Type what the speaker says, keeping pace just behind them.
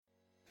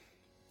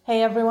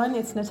Hey everyone,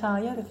 it's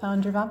Natalia, the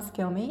founder of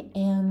Upskill Me,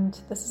 and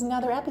this is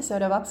another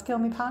episode of Upskill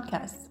Me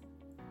Podcast.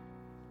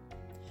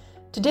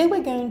 Today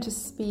we're going to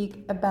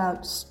speak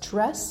about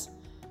stress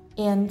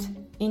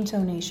and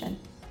intonation.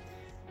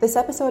 This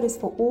episode is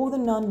for all the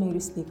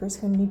non-native speakers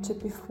who need to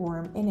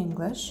perform in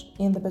English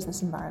in the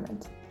business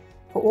environment.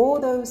 For all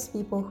those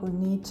people who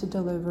need to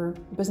deliver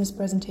business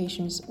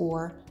presentations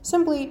or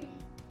simply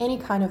any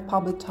kind of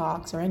public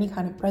talks or any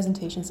kind of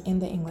presentations in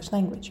the English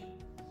language.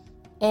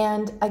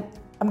 And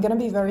I'm going to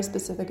be very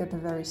specific at the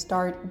very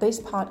start. This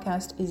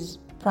podcast is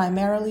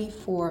primarily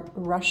for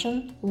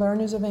Russian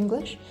learners of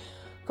English,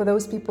 for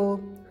those people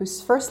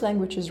whose first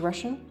language is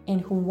Russian and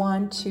who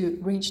want to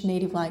reach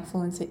native-like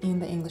fluency in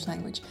the English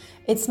language.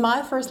 It's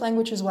my first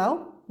language as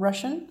well,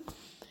 Russian.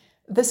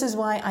 This is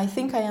why I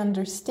think I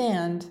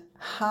understand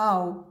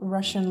how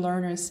Russian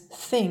learners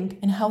think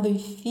and how they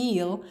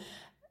feel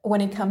when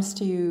it comes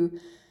to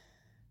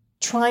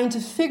trying to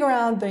figure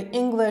out the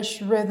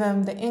English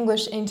rhythm, the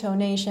English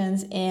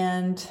intonations,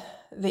 and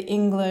the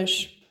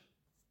English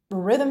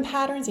rhythm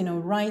patterns,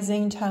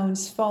 rising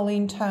tones,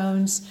 falling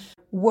tones,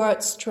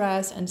 word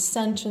stress and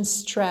sentence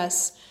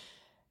stress.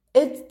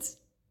 It's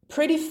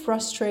pretty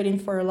frustrating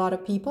for a lot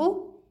of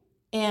people.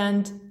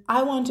 And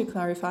I want to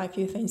clarify a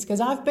few things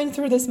because I've been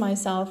through this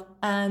myself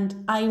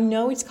and I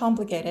know it's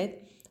complicated.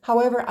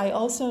 However, I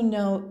also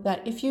know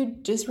that if you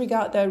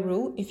disregard that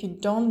rule, if you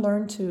don't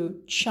learn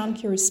to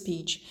chunk your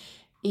speech,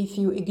 if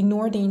you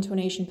ignore the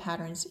intonation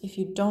patterns, if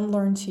you don't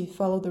learn to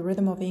follow the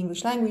rhythm of the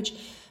English language,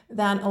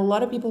 then a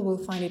lot of people will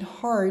find it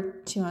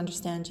hard to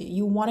understand you.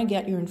 You want to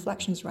get your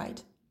inflections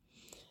right.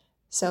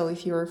 So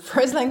if your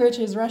first language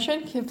is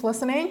Russian, keep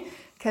listening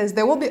because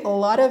there will be a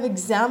lot of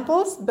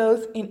examples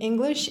both in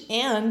English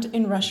and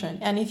in Russian.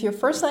 And if your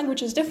first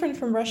language is different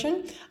from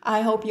Russian,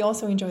 I hope you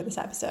also enjoy this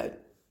episode.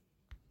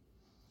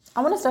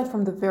 I want to start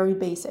from the very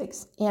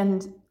basics,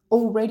 and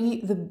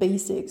already the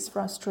basics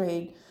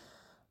frustrate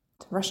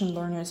Russian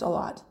learners a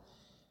lot.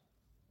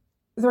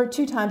 There are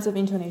two types of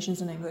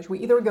intonations in English. We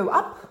either go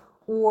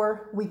up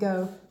or we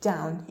go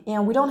down,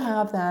 and we don't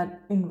have that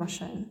in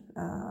Russian.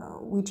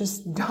 We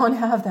just don't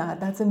have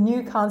that. That's a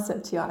new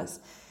concept to us.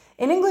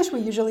 In English, we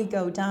usually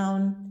go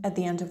down at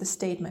the end of the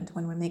statement.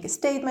 When we make a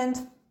statement,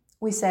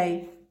 we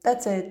say,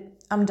 that's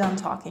it, I'm done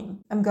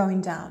talking, I'm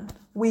going down.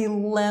 We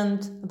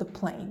land the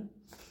plane.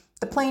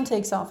 The plane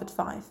takes off at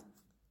 5,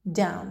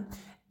 down.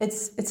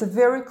 It's a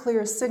very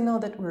clear signal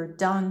that we're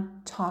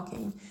done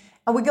talking.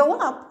 And we go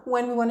up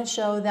when we want to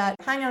show that,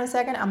 hang on a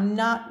second, I'm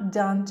not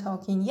done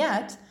talking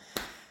yet.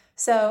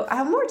 So I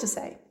have more to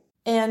say.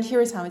 And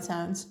here's how it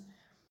sounds.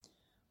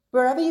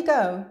 Wherever you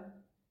go,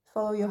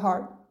 follow your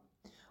heart.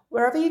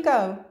 Wherever you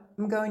go,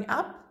 I'm going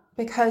up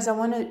because I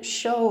want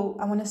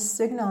to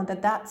signal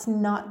that that's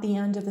not the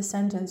end of the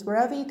sentence.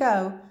 Wherever you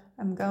go,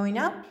 I'm going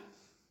up,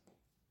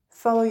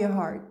 follow your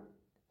heart.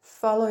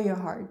 Follow your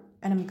heart.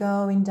 And I'm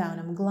going down,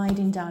 I'm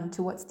gliding down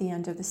towards the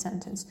end of the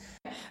sentence.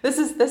 This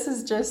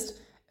is just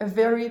a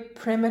very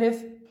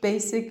primitive,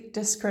 basic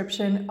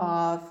description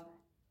of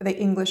the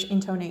English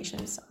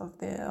intonations, of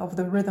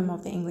the rhythm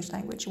of the English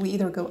language. We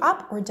either go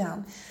up or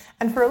down.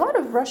 And for a lot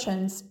of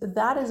Russians,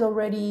 that is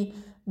already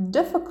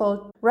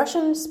difficult.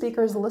 Russian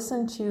speakers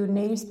listen to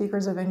native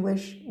speakers of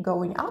English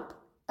going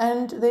up,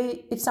 and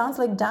it sounds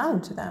like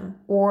down to them.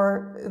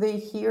 Or they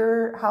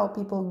hear how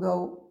people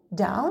go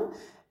down,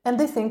 and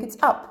they think it's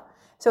up.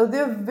 So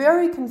they're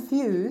very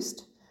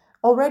confused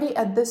already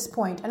at this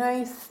point. And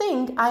I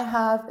think I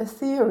have a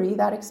theory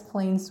that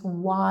explains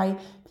why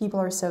people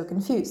are so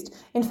confused.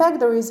 In fact,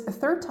 there is a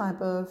third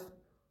type of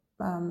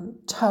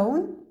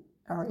tone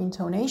or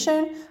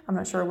intonation. I'm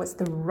not sure what's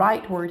the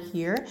right word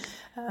here.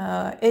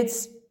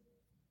 It's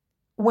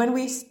when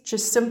we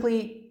just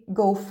simply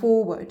go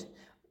forward.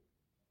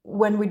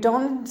 When we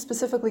don't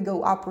specifically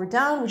go up or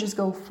down, we just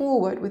go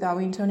forward with our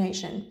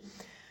intonation.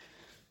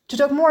 To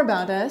talk more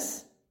about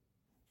this,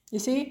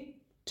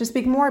 to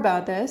speak more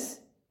about this,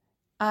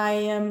 I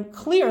am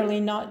clearly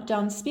not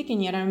done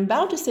speaking yet. I'm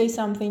about to say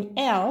something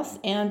else,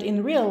 and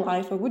in real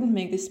life, I wouldn't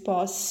make this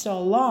pause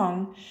so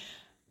long,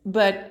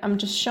 but I'm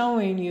just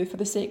showing you for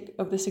the sake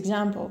of this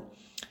example.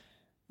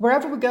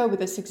 Wherever we go with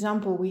this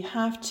example, we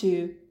have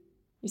to,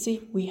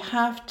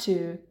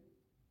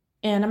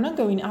 and I'm not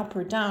going up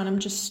or down, I'm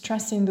just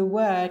stressing the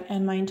word,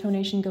 and my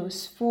intonation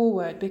goes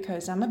forward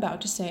because I'm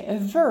about to say a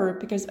verb,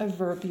 because a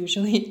verb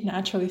usually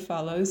naturally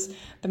follows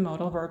the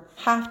modal verb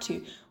have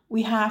to.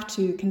 We have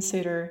to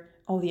consider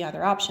all the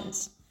other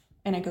options.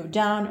 And I go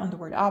down on the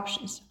word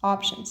options.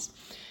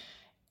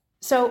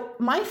 So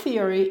my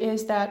theory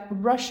is that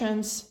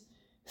Russians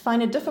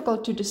find it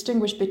difficult to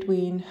distinguish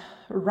between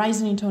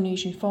rising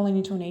intonation, falling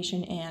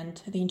intonation,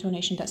 and the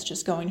intonation that's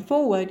just going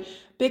forward,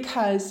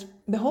 because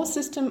the whole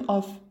system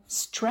of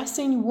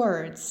stressing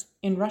words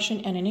in Russian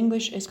and in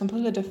English is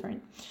completely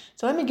different.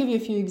 So let me give you a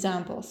few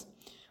examples.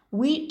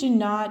 We do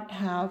not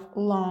have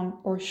long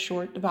or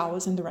short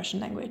vowels in the Russian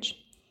language.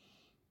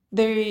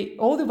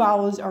 All the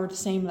vowels are the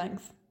same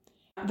length.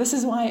 This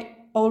is why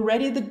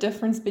already the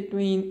difference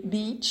between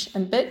beach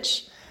and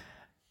bitch,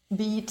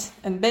 beat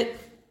and bit,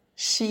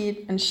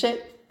 sheet and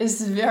shit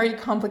is very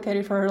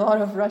complicated for a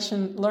lot of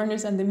Russian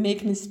learners, and they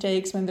make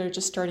mistakes when they're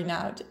just starting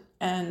out.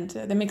 And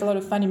they make a lot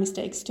of funny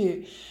mistakes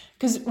too,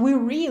 because we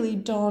really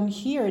don't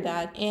hear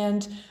that.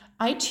 And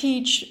I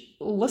teach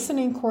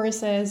listening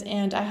courses,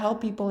 and I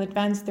help people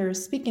advance their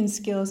speaking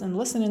skills and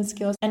listening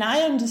skills. And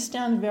I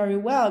understand very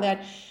well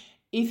that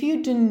if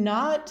you do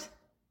not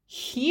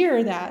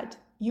hear that,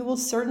 you will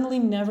certainly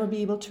never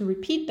be able to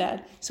repeat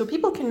that. So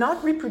people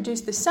cannot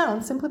reproduce the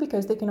sound simply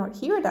because they cannot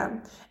hear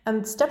them.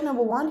 And step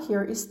number one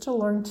here is to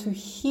learn to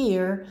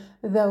hear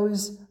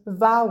those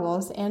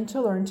vowels and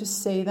to learn to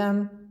say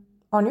them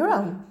on your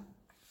own.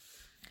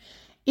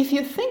 If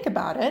you think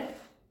about it,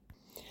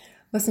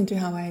 listen to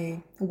how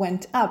I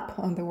went up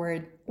on the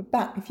word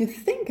but. If you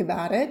think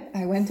about it,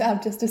 I went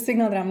up just to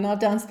signal that I'm not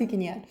done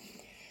speaking yet.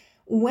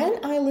 When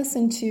I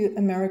listen to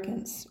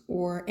Americans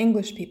or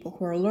English people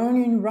who are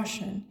learning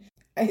Russian,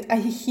 I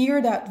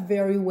hear that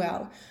very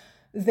well.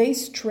 They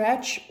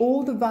stretch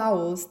all the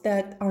vowels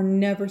that are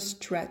never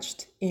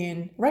stretched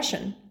in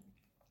Russian.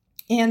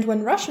 And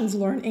when Russians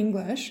learn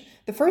English,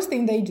 the first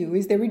thing they do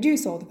is they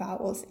reduce all the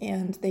vowels,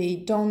 and they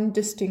don't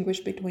distinguish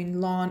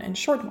between long and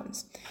short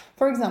ones.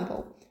 For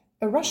example,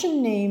 a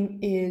Russian name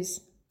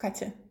is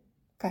Katya,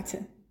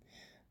 Katya.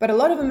 But a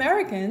lot of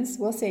Americans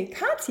will say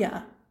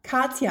Katya,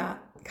 Katya,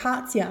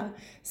 Katya.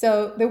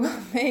 So they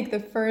will make the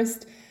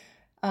first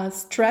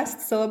stressed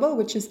syllable,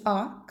 which is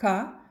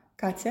ka,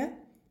 Katya.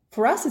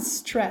 For us, it's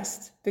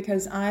stressed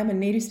because I'm a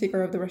native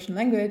speaker of the Russian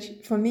language.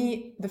 For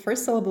me, the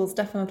first syllable is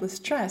definitely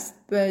stressed,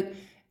 but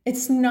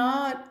it's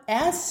not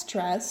as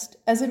stressed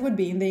as it would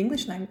be in the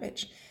English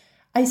language.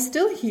 I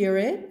still hear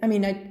it. I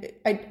mean,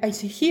 I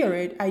hear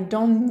it. I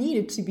don't need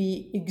it to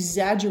be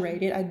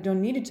exaggerated. I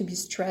don't need it to be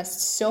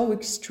stressed so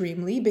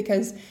extremely,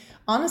 because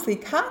honestly,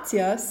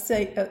 Katya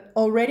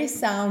already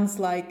sounds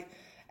like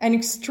an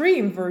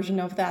extreme version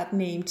of that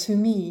name to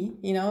me.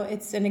 You know,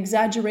 it's an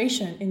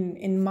exaggeration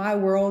in my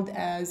world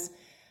as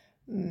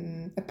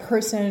a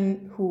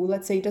person who,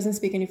 let's say, doesn't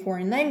speak any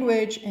foreign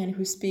language and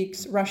who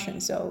speaks Russian.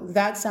 So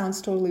that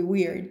sounds totally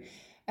weird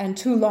and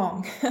too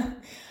long.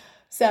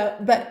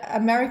 But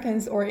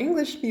Americans or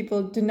English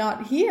people do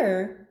not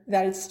hear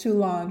that it's too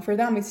long. For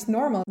them, it's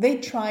normal. They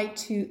try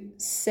to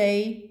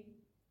say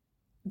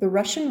the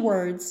Russian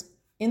words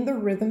in the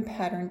rhythm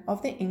pattern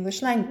of the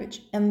English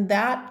language. And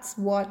that's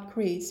what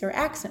creates their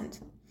accent.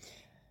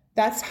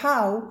 That's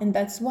how and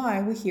that's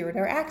why we hear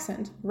their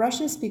accent.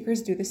 Russian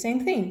speakers do the same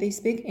thing. They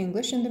speak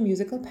English in the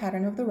musical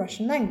pattern of the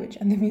Russian language.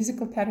 And the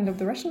musical pattern of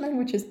the Russian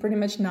language is pretty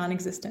much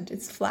non-existent.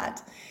 It's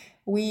flat.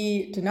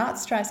 We do not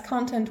stress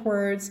content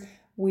words.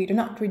 We do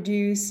not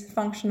reduce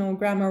functional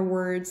grammar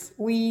words.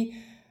 We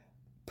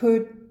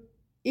put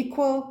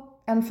equal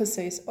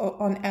emphasis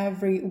on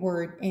every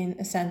word in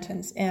a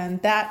sentence.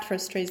 And that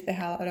frustrates the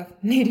hell out of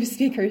native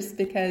speakers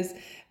because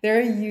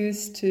they're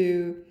used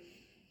to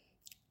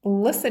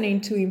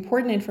listening to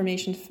important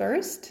information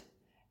first,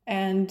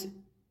 and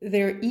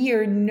their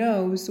ear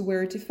knows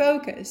where to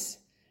focus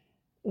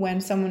when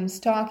someone's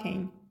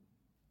talking.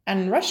 And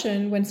in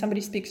Russian, when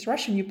somebody speaks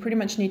Russian, you pretty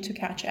much need to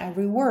catch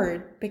every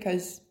word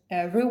because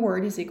every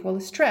word is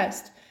equally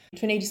stressed.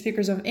 To native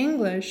speakers of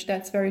English,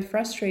 that's very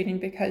frustrating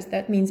because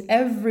that means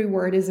every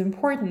word is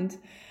important.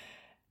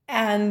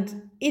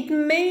 And it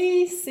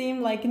may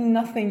seem like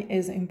nothing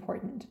is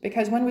important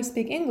because when we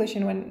speak English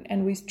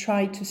and we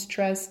try to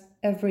stress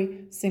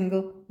every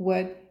single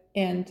word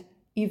and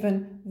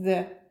even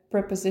the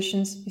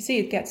prepositions, you see,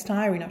 it gets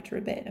tiring after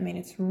a bit. I mean,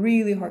 it's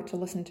really hard to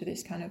listen to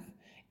this kind of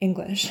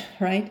English,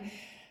 right?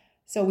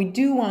 So we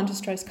do want to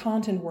stress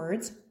content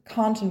words.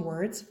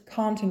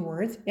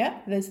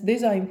 Yeah,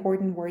 these are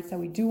important words that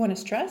we do want to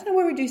stress, and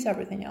we reduce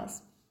everything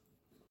else.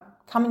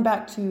 Coming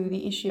back to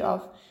the issue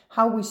of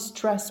how we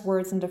stress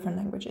words in different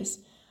languages.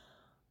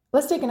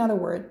 Let's take another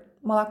word,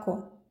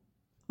 молоко.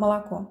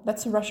 Молоко,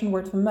 that's a Russian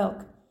word for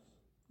milk.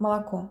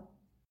 Молоко.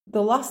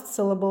 The last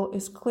syllable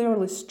is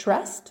clearly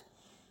stressed,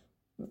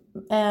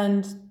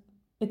 and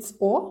it's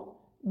o,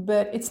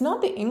 but it's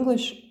not the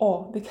English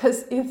o,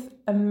 because if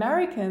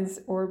Americans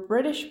or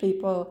British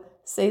people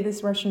say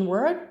this Russian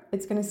word,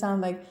 it's going to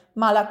sound like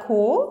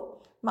молоко.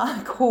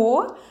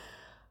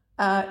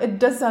 It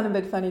does sound a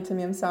bit funny to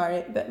me, I'm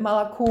sorry, but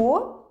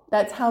молоко,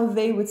 that's how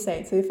they would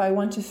say it. So if I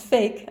want to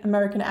fake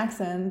American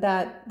accent,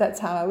 that's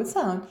how I would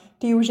sound.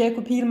 Ты уже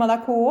купил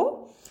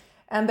молоко?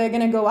 And they're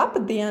going to go up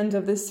at the end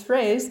of this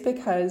phrase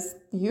because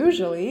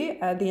usually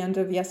at the end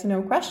of yes or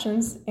no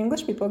questions,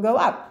 English people go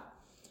up.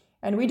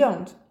 And we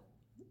don't.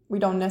 We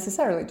don't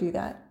necessarily do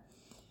that.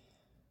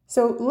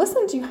 So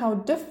listen to how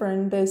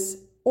different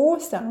this O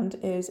sound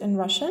is in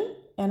Russian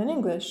and in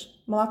English.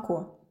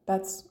 Молоко,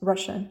 that's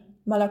Russian.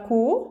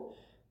 Молоко,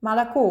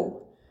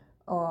 молоко.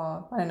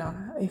 Or I don't know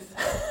if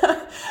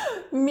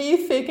me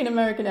faking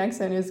American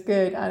accent is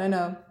good. I don't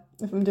know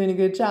if I'm doing a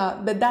good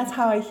job, but that's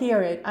how I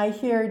hear it. I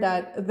hear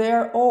that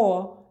their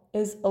O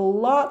is a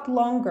lot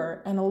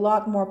longer and a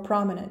lot more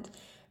prominent.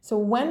 So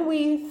when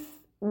we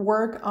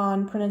work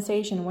on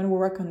pronunciation, when we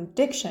work on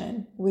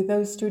diction with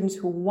those students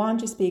who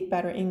want to speak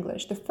better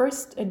English, the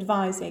first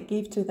advice I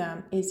give to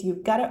them is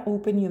you've got to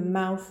open your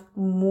mouth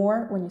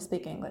more when you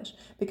speak English,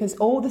 because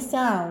all the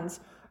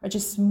sounds are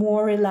just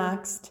more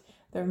relaxed,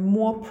 they're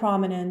more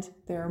prominent,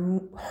 they're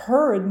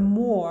heard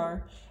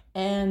more.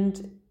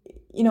 And,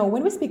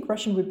 when we speak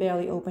Russian, we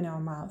barely open our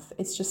mouth.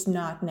 It's just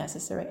not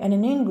necessary. And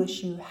in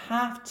English, you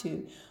have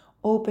to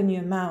open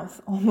your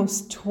mouth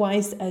almost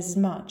twice as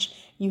much.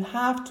 You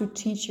have to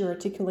teach your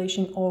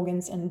articulation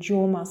organs and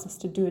jaw muscles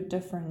to do a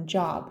different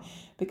job,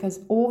 because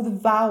all the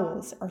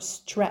vowels are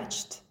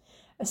stretched,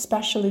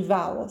 especially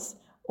vowels.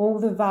 All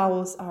the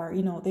vowels are,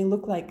 they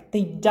look like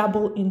they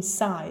double in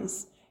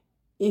size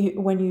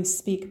when you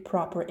speak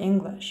proper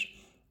English.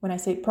 When I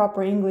say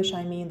proper English,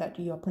 I mean that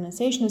your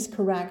pronunciation is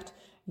correct,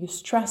 you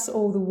stress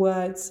all the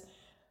words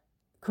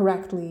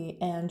correctly,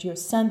 and your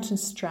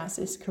sentence stress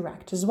is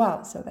correct as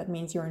well. So that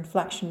means your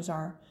inflections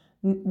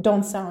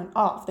don't sound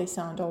off, they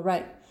sound all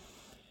right.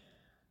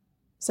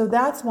 So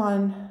that's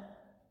one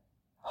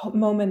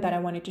moment that I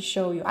wanted to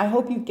show you. I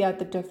hope you get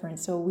the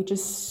difference. So we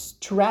just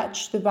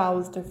stretch the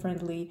vowels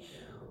differently.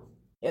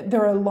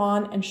 There are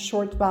long and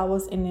short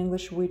vowels in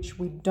English which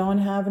we don't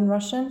have in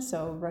Russian,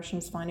 so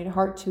Russians find it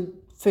hard to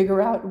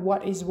figure out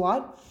what is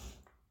what.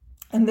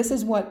 And this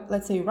is what,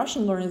 let's say,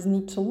 Russian learners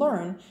need to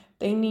learn.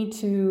 They need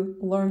to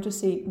learn to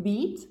say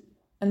beat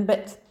and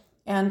bit.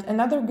 And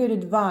another good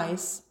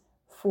advice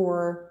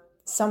for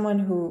someone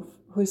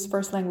whose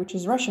first language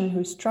is Russian,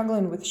 who's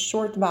struggling with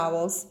short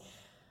vowels,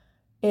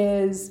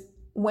 is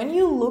when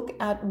you look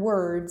at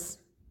words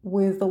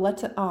with the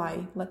letter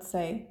I, let's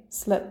say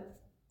slip,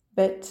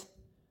 bit,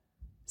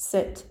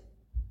 sit,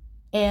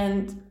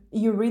 and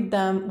you read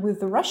them with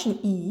the Russian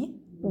E,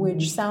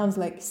 which sounds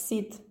like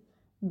sit,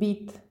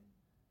 beat,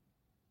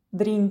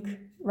 drink,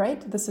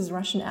 right? This is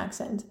Russian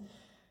accent.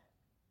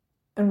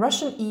 And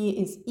Russian E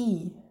is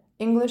E.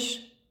 English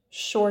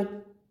short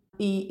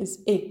E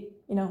is I,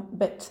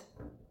 bit.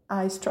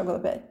 I struggle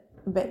a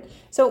bit.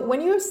 So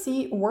when you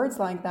see words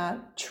like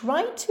that,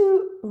 try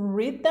to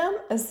read them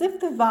as if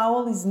the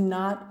vowel is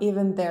not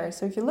even there.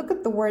 So if you look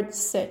at the word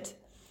sit,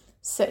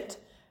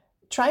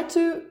 try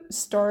to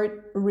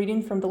start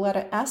reading from the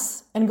letter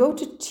S and go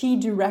to T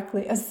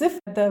directly, as if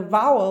the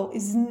vowel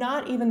is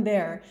not even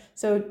there.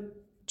 So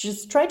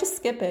just try to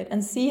skip it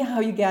and see how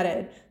you get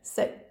it.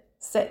 Sit,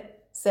 sit,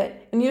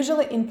 sit. And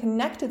usually in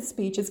connected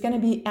speech, it's going to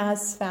be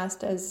as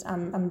fast as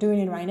I'm doing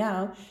it right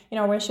now.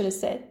 Where should I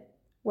sit?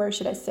 Where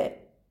should I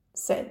sit?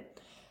 Sit.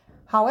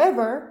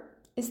 However,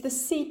 is the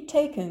seat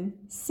taken?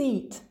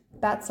 Seat.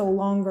 That's a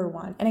longer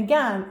one. And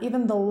again,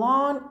 even the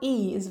long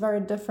E is very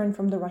different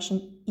from the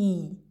Russian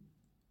E.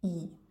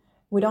 E.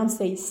 We don't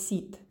say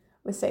seat.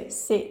 We say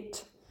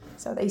sit.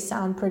 So they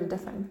sound pretty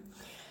different.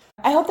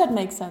 I hope that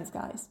makes sense,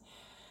 guys.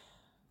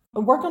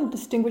 Work on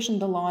distinguishing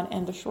the long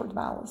and the short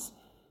vowels.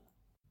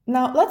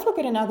 Now, let's look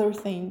at another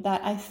thing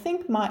that I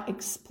think might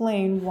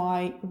explain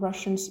why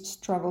Russians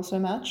struggle so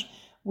much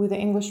with the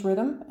English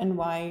rhythm and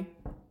why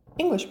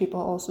English people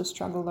also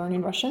struggle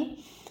learning Russian.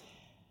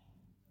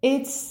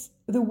 It's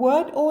the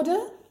word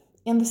order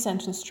and the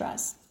sentence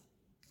stress.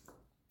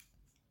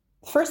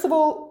 First of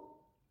all,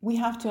 we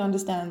have to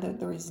understand that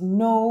there is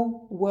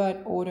no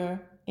word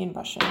order in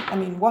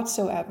Russian,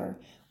 whatsoever.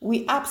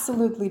 We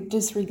absolutely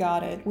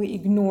disregard it, we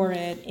ignore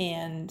it,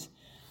 and,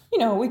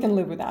 we can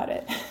live without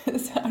it.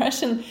 So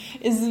Russian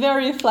is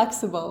very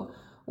flexible.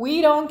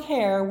 We don't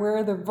care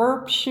where the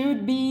verb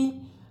should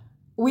be.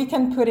 We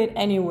can put it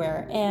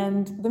anywhere.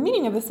 And the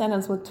meaning of the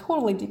sentence will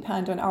totally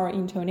depend on our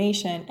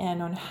intonation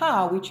and on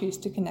how we choose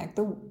to connect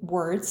the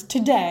words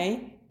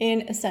today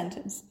in a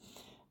sentence.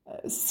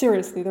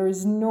 Seriously, there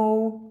is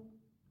no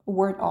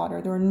word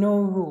order. There are no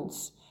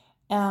rules.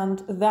 And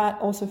that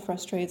also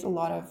frustrates a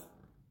lot of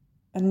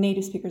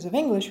native speakers of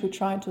English who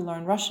try to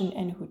learn Russian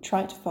and who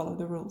try to follow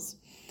the rules.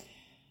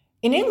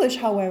 In English,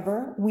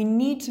 however, we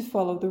need to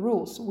follow the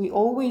rules. We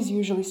always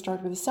usually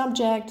start with a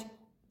subject,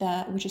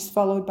 which is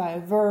followed by a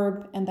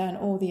verb, and then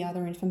all the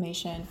other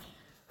information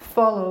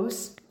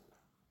follows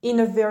in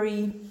a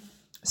very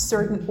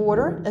certain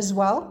order as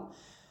well,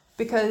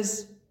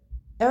 because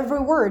every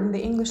word in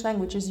the English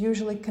language is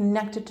usually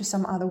connected to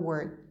some other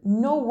word.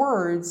 No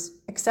words,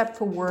 except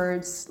for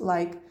words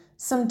like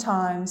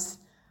sometimes,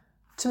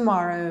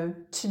 tomorrow,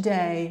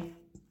 today.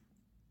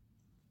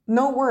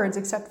 No words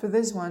except for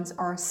these ones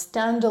are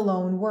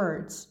standalone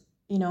words.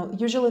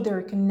 Usually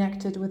they're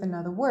connected with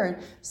another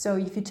word. So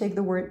if you take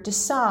the word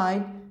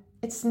decide,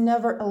 it's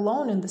never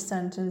alone in the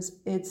sentence.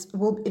 It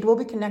will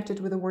be connected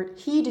with the word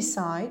he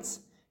decides,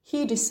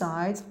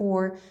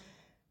 or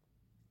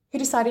he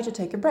decided to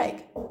take a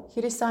break. He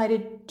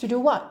decided to do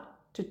what?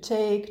 To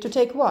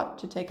take what?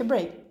 To take a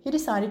break. He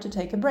decided to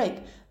take a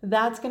break.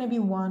 That's going to be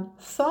one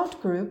thought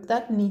group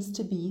that needs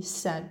to be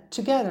said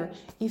together.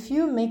 If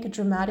you make a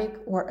dramatic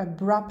or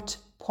abrupt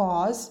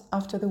pause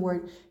after the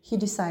word he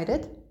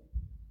decided,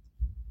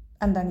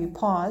 and then you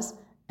pause,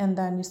 and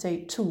then you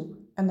say to,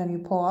 and then you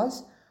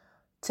pause,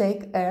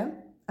 take a,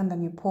 and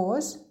then you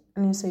pause,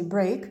 and you say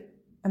break,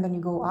 and then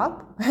you go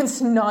up,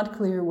 it's not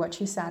clear what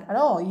she said at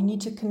all. You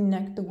need to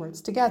connect the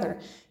words together.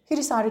 He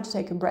decided to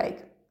take a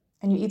break.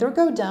 And you either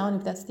go down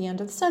if that's the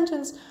end of the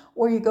sentence,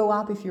 or you go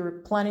up if you're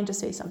planning to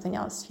say something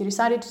else. He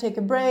decided to take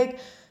a break,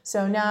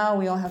 so now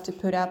we all have to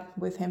put up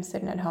with him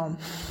sitting at home,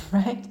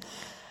 right?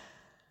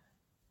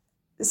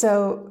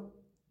 So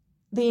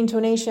the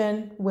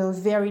intonation will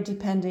vary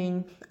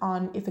depending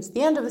on if it's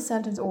the end of the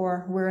sentence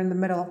or we're in the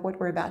middle of what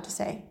we're about to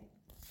say.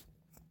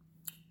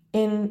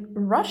 In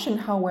Russian,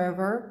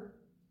 however,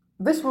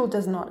 this rule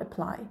does not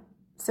apply.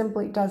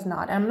 Simply does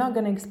not. I'm not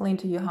going to explain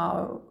to you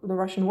how the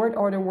Russian word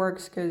order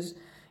works, because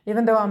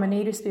even though I'm a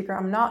native speaker,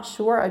 I'm not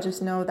sure. I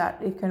just know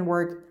that it can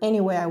work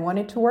any way I want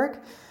it to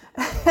work.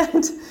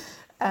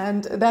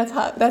 and that's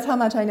how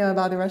much I know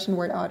about the Russian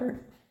word order.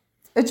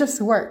 It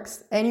just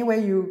works. Any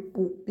way you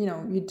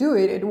do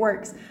it, it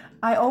works.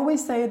 I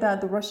always say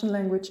that the Russian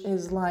language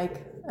is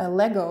like a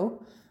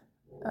Lego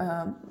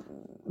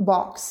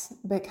box,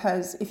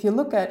 because if you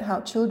look at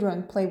how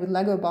children play with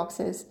Lego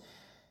boxes,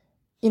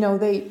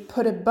 they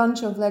put a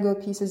bunch of Lego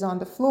pieces on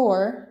the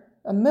floor,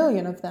 1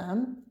 million of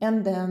them,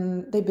 and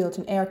then they built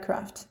an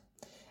aircraft.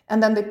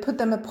 And then they put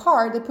them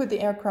apart, they put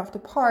the aircraft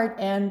apart,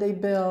 and they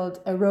build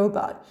a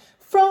robot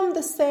from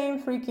the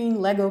same freaking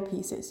Lego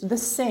pieces, the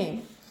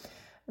same.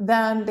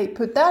 Then they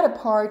put that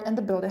apart and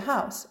they build a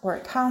house or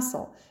a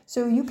castle.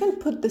 So you can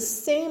put the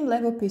same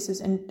Lego pieces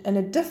in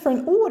a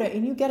different order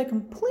and you get a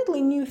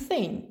completely new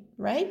thing,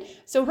 right?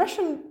 So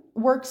Russian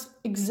works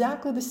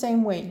exactly the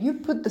same way. You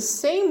put the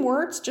same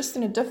words just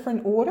in a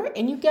different order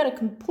and you get a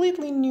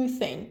completely new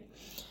thing.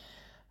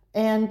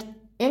 And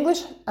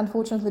English,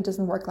 unfortunately,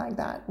 doesn't work like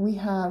that. We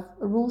have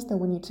rules that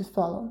we need to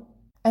follow.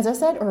 As I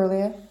said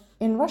earlier,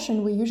 in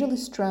Russian, we usually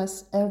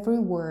stress every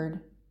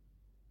word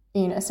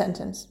in a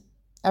sentence.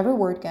 Every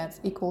word gets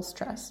equal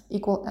stress,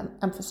 equal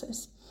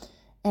emphasis.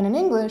 And in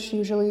English,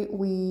 usually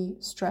we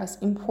stress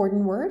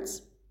important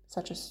words,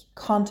 such as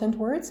content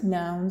words,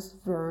 nouns,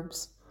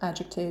 verbs,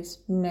 adjectives,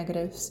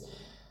 negatives.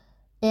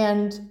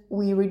 And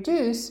we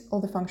reduce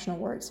all the functional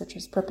words, such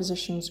as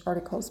prepositions,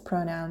 articles,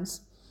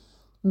 pronouns,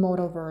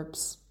 modal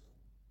verbs.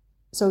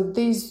 So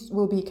these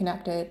will be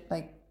connected,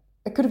 like,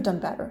 I could have done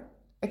better.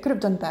 I could have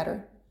done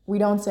better. We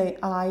don't say,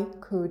 I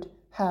could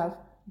have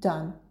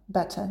done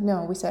better.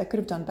 No, we say, I could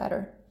have done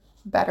better.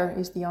 Better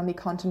is the only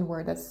content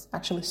word that's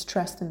actually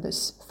stressed in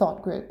this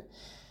thought group.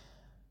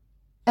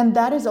 And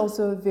that is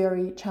also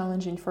very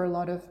challenging for a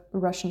lot of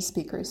Russian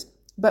speakers.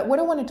 But what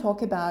I want to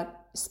talk about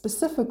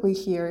specifically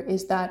here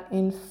is that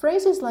in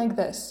phrases like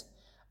this,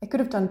 I could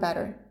have done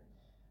better.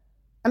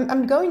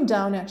 I'm going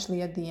down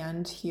actually at the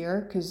end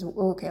here because,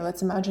 okay,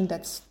 let's imagine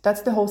that's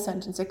the whole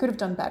sentence. I could have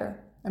done better.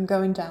 I'm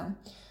going down.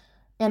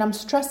 And I'm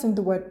stressing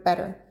the word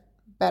better.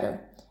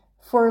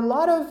 For a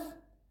lot of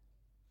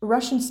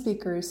Russian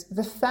speakers,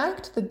 the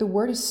fact that the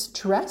word is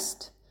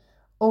stressed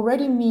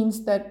already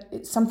means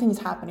that something is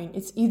happening.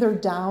 It's either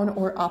down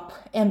or up,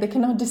 and they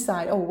cannot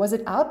decide, was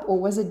it up or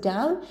was it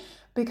down?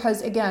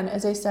 Because again,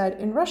 as I said,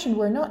 in Russian,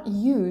 we're not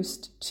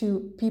used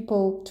to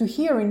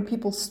hearing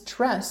people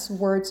stress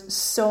words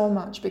so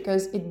much,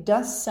 because it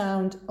does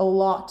sound a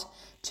lot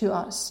to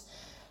us.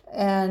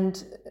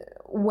 And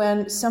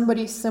when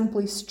somebody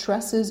simply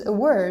stresses a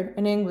word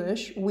in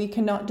English, we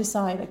cannot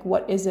decide, like,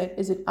 what is it?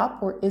 Is it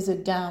up or is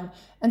it down?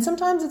 And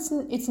sometimes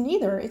it's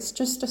neither. It's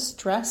just a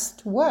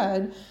stressed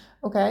word.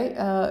 Okay.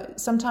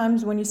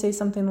 Sometimes when you say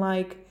something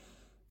like,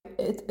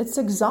 it's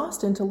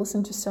exhausting to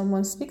listen to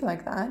someone speak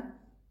like that.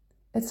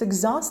 It's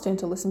exhausting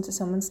to listen to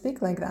someone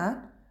speak like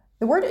that.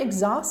 The word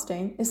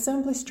exhausting is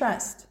simply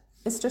stressed.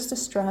 It's just a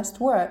stressed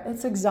word.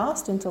 It's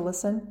exhausting to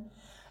listen.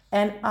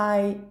 And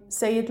I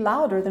say it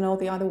louder than all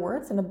the other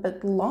words and a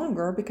bit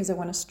longer because I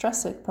want to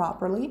stress it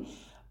properly.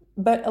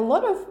 But a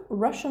lot of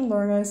Russian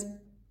learners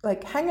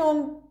hang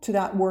on to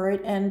that word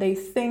and they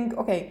think,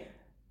 okay,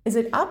 is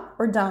it up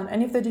or down?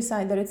 And if they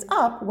decide that it's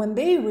up, when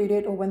they read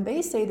it or when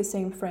they say the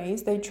same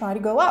phrase, they try to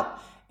go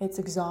up. It's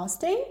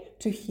exhausting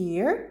to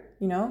hear,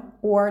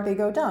 or they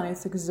go down.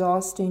 It's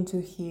exhausting to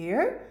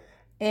hear.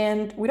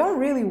 And we don't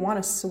really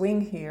want to swing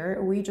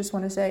here. We just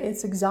want to say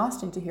it's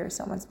exhausting to hear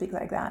someone speak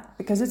like that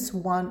because it's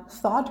one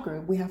thought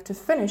group. We have to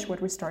finish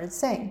what we started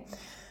saying.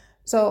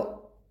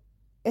 So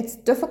it's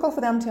difficult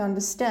for them to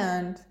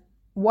understand,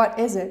 what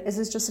is it? Is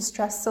this just a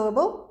stressed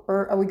syllable,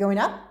 or are we going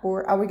up,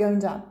 or are we going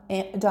down?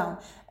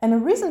 And the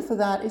reason for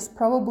that is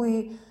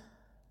probably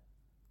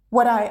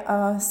what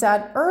I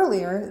said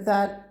earlier,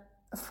 that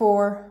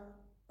for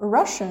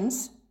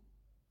Russians,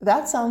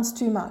 that sounds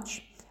too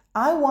much.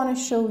 I want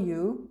to show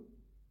you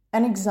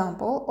an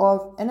example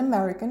of an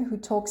American who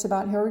talks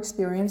about her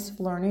experience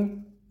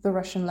learning the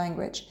Russian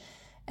language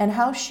and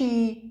how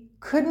she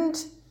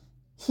couldn't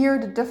hear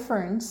the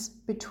difference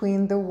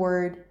between the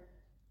word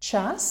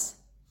chas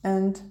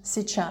and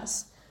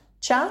сейчас.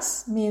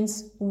 Chas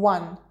means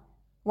 1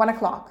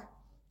 o'clock.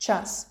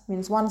 Chas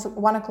means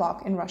 1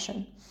 o'clock in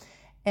Russian.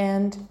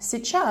 And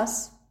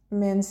сейчас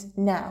means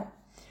now.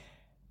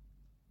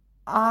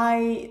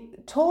 I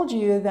told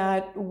you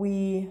that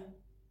we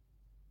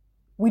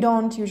We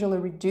don't usually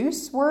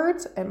reduce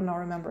words. I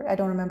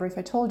don't remember if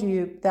I told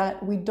you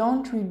that we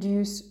don't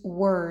reduce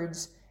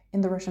words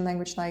in the Russian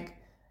language like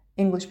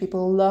English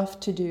people love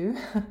to do.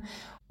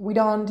 We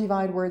don't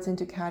divide words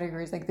into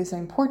categories like these are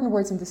important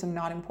words and these are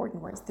not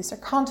important words. These are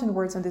content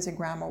words and these are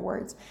grammar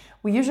words.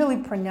 We usually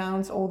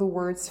pronounce all the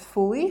words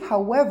fully.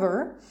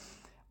 However,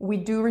 we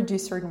do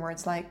reduce certain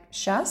words like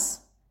сейчас.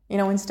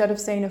 Instead of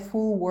saying a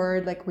full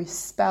word, like we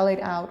spell it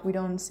out, we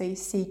don't say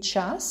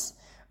сейчас,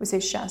 we say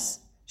сейчас.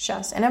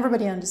 And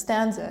everybody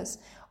understands this.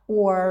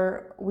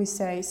 Or we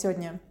say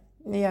сегодня.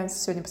 Я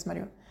сегодня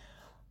посмотрю.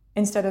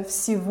 Instead of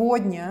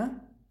сегодня,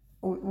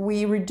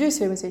 we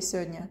reduce it, we say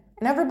сегодня.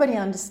 And everybody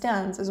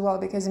understands as well,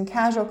 because in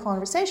casual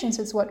conversations,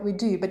 it's what we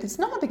do. But it's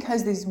not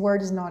because this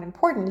word is not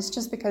important. It's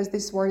just because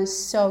this word is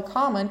so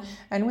common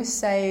and we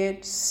say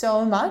it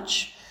so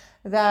much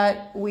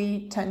that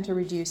we tend to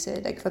reduce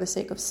it, like for the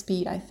sake of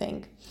speed, I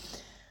think.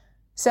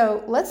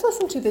 So let's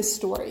listen to this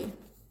story.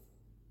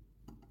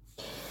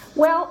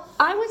 Well,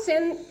 I was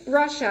in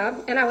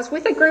Russia, and I was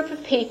with a group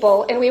of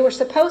people, and we were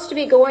supposed to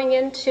be going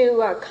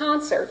into a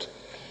concert.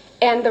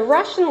 And the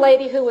Russian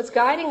lady who was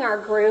guiding our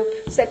group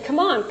said, come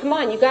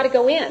on, you got to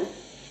go in.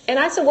 And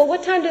I said, well,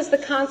 what time does the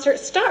concert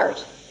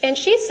start? And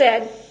she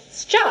said,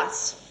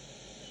 сейчас.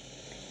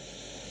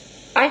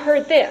 I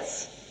heard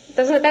this.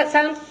 Doesn't that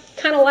sound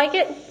kind of like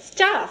it?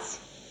 Сейчас.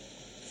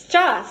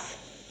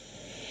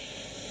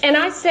 And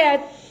I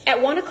said,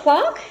 at 1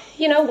 o'clock?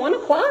 1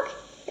 o'clock?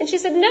 And she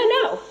said,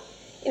 no.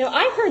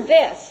 I heard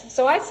this.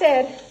 So I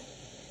said,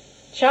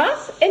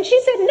 час? And she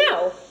said,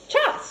 no,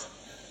 час.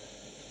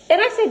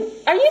 And I said,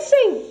 are you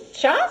saying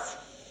час?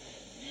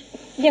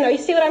 You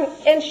see what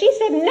and she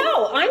said,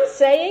 no, I'm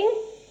saying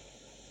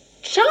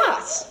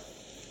час.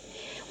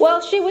 Well,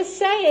 she was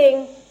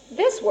saying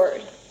this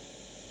word.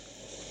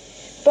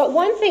 But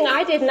one thing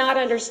I did not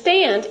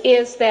understand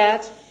is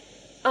that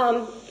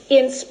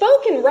in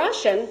spoken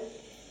Russian,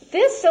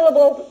 this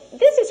syllable,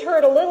 this is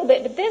heard a little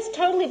bit, but this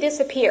totally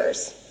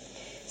disappears.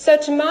 So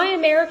to my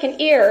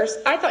American ears,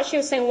 I thought she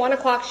was saying 1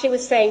 o'clock, she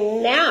was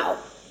saying now.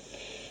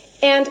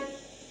 And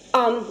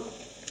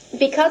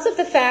because of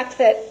the fact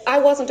that I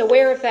wasn't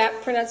aware of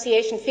that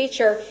pronunciation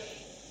feature,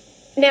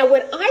 now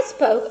when I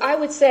spoke, I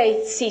would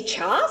say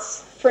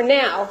сейчас for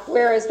now,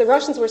 whereas the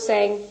Russians were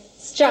saying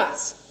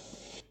сейчас.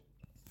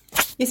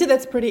 You see,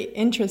 that's pretty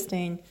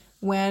interesting.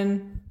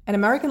 When an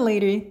American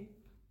lady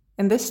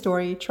in this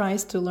story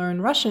tries to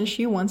learn Russian,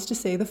 she wants to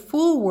say the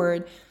full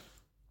word.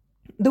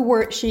 The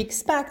word, she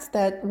expects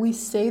that we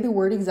say the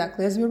word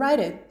exactly as we write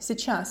it.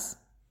 Сейчас.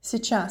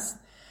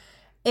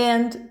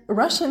 And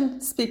Russian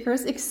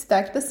speakers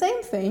expect the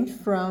same thing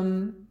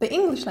from the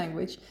English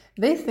language.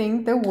 They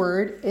think the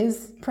word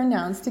is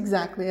pronounced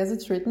exactly as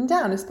it's written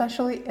down,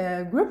 especially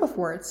a group of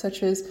words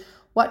such as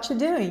what you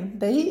doing.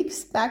 They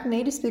expect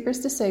native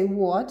speakers to say,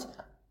 what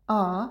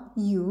are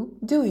you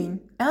doing?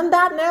 And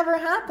that never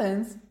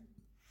happens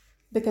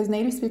because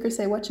native speakers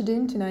say, what you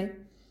doing tonight?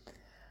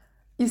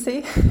 You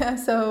see?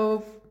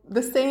 So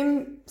the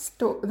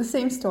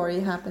same story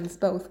happens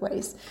both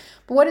ways.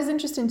 But what is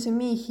interesting to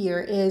me here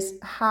is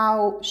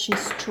how she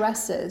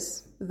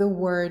stresses the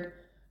word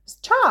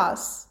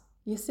час.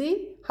 You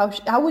see?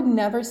 I would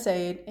never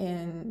say it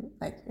in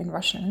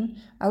Russian.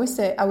 I would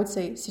say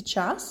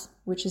сейчас,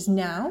 which is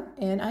now,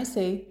 and I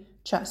say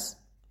час.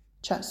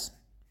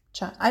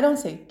 I don't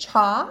say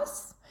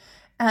час,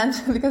 and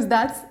because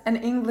that's an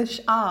English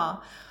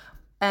ah.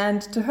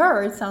 And to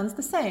her, it sounds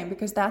the same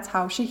because that's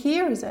how she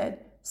hears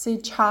it.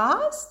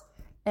 Сейчас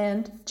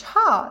and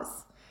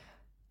час.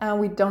 And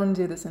we don't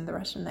do this in the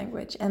Russian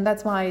language. And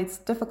that's why it's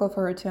difficult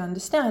for her to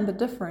understand the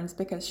difference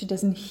because she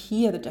doesn't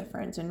hear the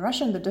difference. In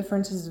Russian, the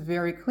difference is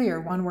very clear.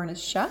 One word is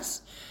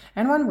сейчас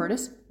and one word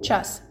is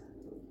час.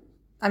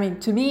 I mean,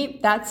 to me,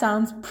 that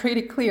sounds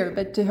pretty clear,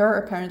 but to her,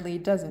 apparently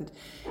it doesn't.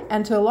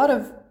 And to a lot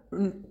of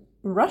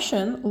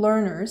Russian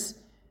learners,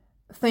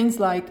 things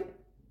like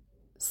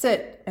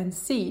sit and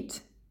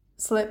seat,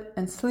 slip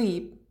and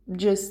sleep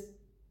just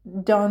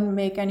don't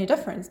make any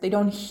difference. They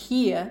don't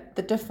hear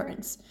the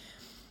difference.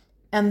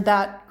 And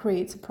that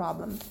creates a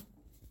problem.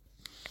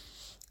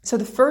 So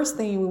the first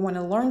thing we want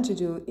to learn to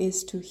do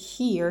is to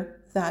hear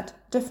that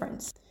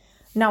difference.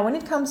 Now, when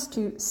it comes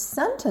to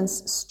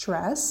sentence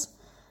stress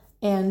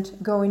and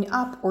going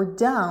up or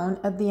down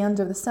at the end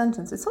of the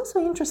sentence, it's also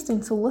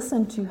interesting to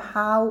listen to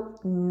how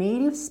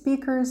native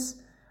speakers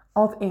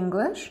of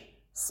English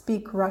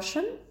speak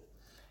Russian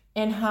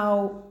and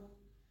how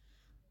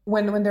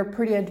when they're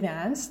pretty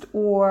advanced,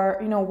 or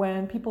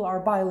when people are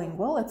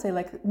bilingual, let's say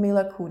like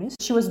Mila Kunis.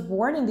 She was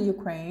born in the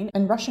Ukraine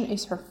and Russian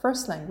is her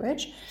first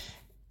language.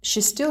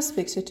 She still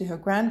speaks it to her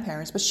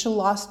grandparents, but she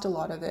lost a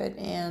lot of it,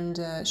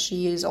 and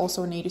she is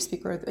also a native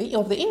speaker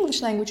of the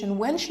English language, and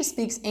when she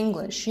speaks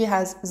English, she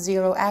has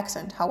zero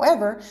accent.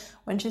 However,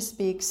 when she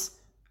speaks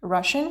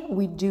Russian,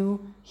 we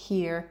do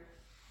hear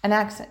an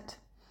accent.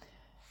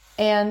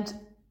 And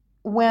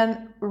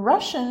when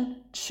Russian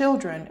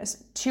children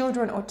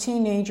or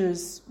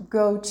teenagers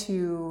go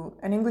to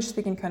an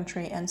English-speaking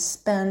country and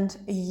spend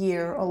a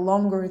year or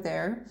longer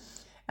there,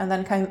 and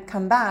then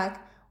come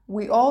back,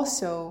 we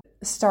also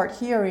start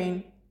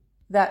hearing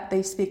that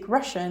they speak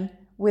Russian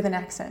with an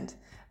accent.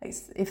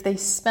 If they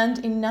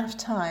spend enough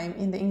time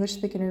in the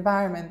English-speaking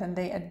environment, then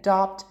they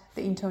adopt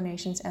the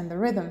intonations and the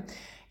rhythm.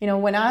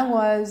 When I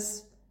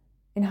was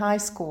in high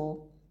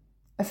school,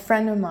 a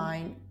friend of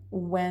mine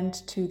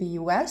went to the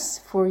US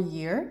for a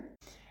year.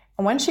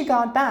 And when she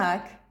got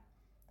back,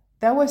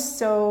 that was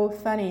so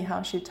funny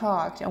how she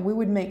talked. And we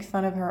would make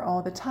fun of her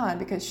all the time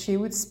because she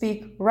would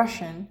speak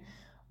Russian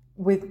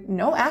with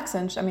no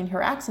accent.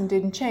 Her accent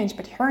didn't change,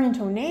 but her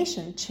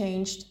intonation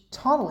changed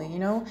totally.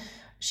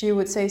 She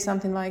would say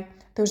something like,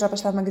 "Ты уже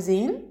пошла в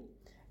магазин?"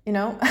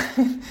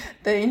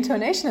 The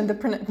intonation and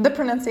the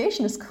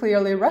pronunciation is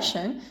clearly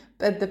Russian,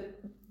 but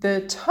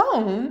the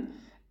tone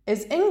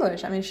is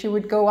English. She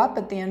would go up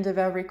at the end of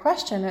every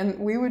question and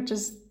we would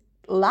just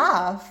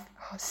laugh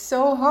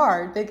so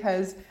hard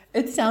because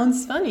it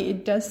sounds funny.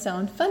 It does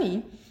sound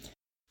funny.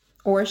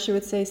 Or she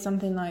would say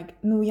something like,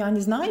 "Ну, я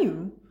не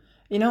знаю."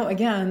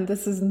 Again,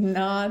 this is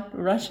not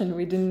Russian.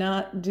 We do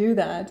not do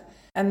that.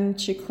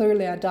 And she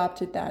clearly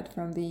adopted that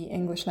from the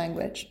English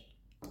language.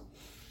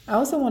 I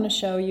also want to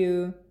show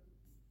you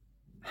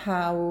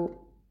how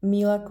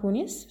Mila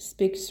Kunis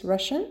speaks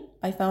Russian.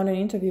 I found an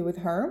interview with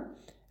her,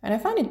 and I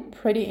find it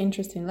pretty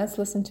interesting. Let's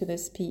listen to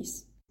this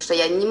piece. Что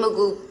я не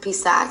могу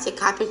писать, я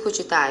капельку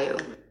читаю.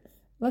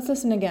 Let's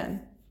listen again.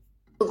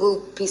 Не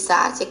могу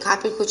писать, я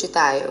капельку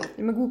читаю.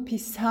 Не могу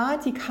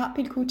писать, я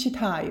капельку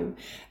читаю.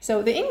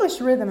 So the English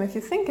rhythm, if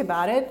you think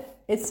about it,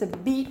 it's a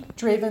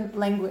beat-driven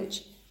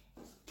language.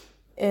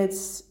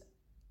 It's,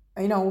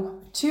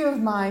 two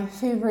of my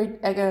favorite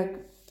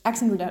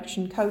accent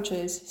reduction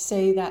coaches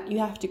say that you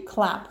have to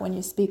clap when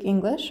you speak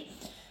English.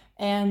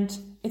 And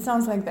it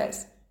sounds like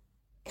this.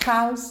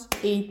 Cows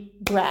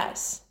eat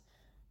grass.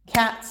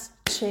 Cats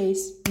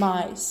chase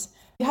mice.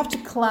 You have to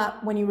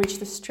clap when you reach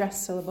the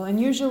stressed syllable. And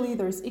usually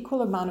there's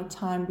equal amount of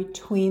time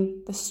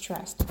between the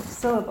stressed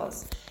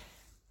syllables.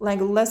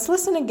 Let's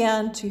listen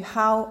again to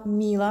how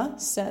Mila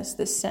says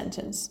this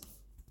sentence.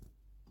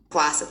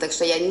 Класса, так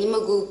что я не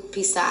могу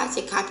писать,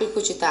 я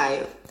капельку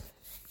читаю.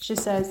 She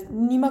says,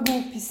 "Не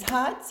могу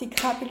писать, я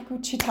капельку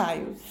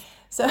читаю."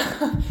 So,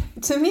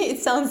 to me,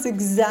 it sounds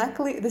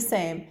exactly the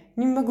same.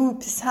 Не могу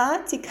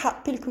писать, я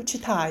капельку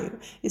читаю.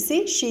 You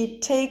see, she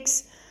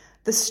takes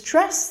the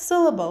stressed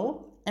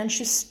syllable and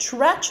she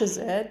stretches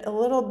it a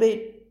little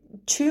bit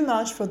too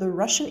much for the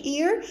Russian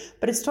ear,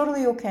 but it's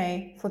totally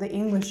okay for the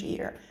English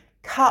ear.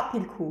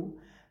 Капельку.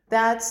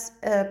 That's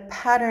a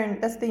pattern,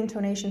 that's the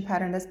intonation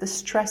pattern, that's the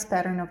stress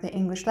pattern of the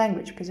English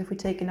language. Because if we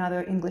take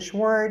another English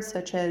word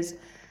such as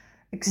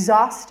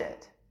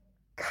exhausted,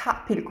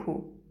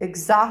 kapilku,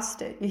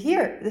 exhausted, you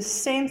hear the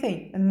same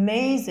thing,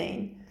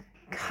 amazing,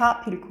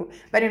 kapilku.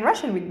 But in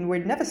Russian,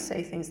 we'd never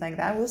say things like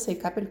that. We'll say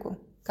kapilku,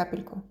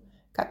 kapilku,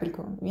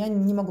 kapilku. Я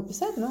не могу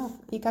писать, но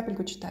и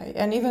капельку читаю.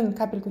 And even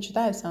капельку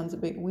читаю sounds a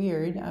bit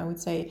weird. I would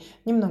say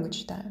немного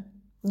читаю,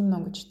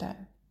 немного читаю.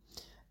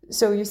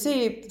 So you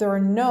see, there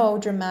are no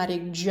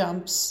dramatic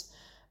jumps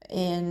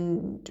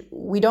and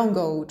we don't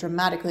go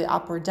dramatically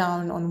up or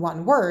down on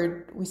one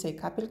word. We say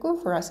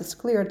kapelku. For us, it's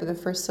clear that the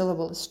first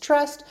syllable is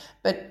stressed,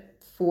 but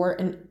for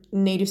a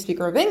native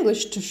speaker of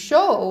English to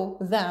show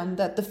them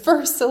that the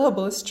first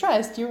syllable is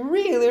stressed, you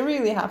really,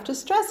 really have to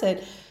stress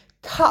it.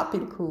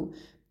 Kapelku,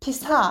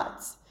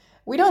 pisать.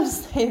 We don't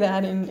say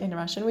that in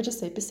Russian. We just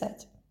say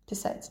pisать,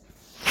 pisать.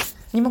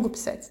 Не могу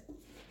писать.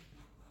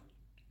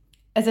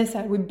 As I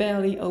said, we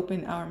barely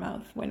open our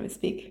mouth when we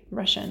speak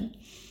Russian.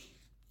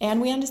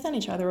 And we understand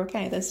each other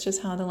okay. That's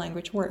just how the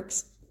language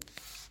works.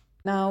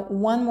 Now,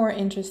 one more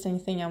interesting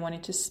thing I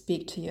wanted to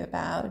speak to you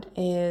about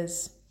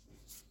is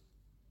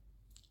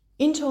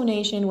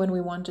intonation when we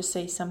want to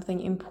say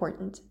something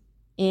important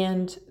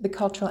and the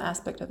cultural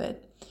aspect of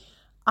it.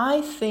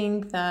 I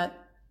think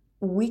that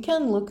we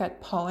can look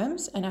at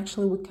poems and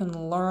actually we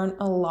can learn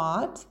a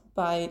lot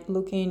by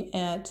looking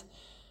at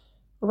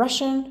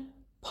Russian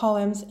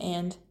poems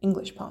and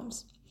English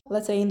poems.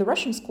 Let's say in the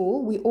Russian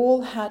school, we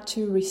all had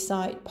to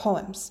recite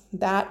poems.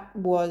 That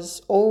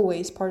was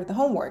always part of the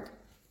homework.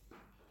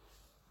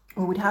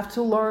 We would have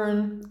to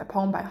learn a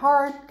poem by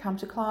heart, come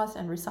to class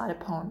and recite a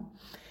poem.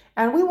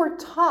 And we were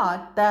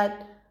taught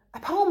that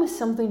a poem is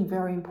something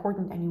very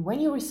important. And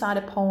when you recite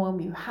a poem,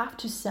 you have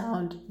to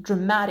sound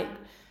dramatic.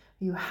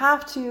 You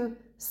have to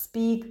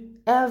speak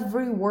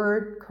every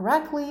word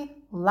correctly,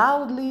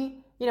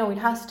 loudly. It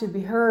has to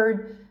be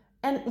heard.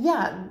 And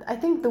yeah, I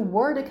think the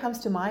word that comes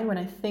to mind when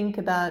I think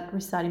about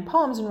reciting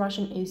poems in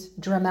Russian is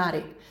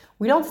dramatic.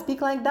 We don't speak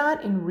like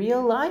that in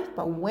real life,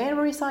 but when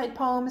we recite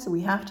poems,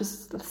 we have to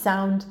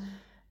sound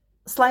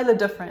slightly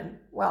different.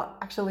 Well,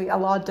 actually a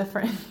lot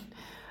different.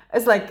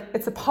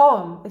 It's a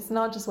poem. It's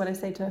not just what I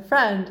say to a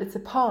friend, it's a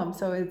poem.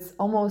 So it's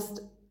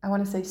almost, I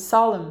want to say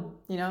solemn,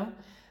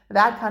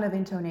 that kind of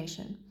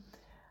intonation.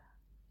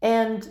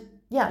 And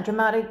yeah,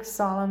 dramatic,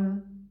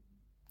 solemn,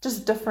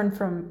 just different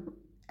from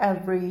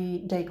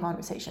everyday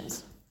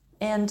conversations.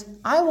 And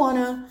I want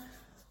to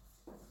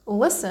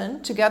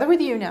listen together with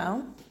you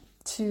now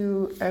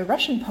to a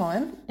Russian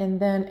poem and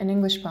then an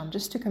English poem,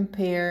 just to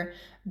compare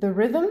the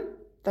rhythm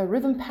the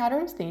rhythm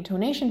patterns, the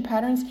intonation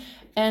patterns,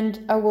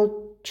 and I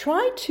will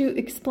try to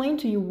explain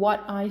to you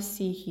what I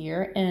see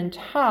here and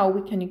how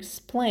we can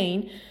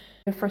explain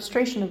the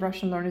frustration of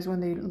Russian learners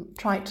when they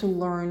try to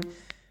learn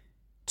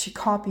to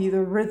copy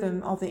the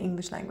rhythm of the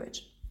English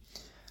language.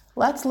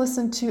 Let's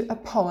listen to a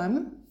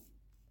poem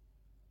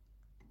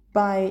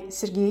by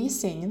Sergei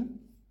Yesenin.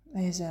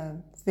 He's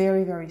a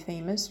very, very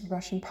famous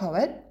Russian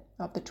poet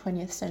of the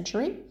 20th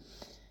century.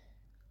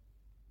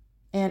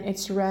 And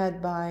it's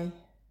read by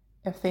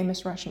a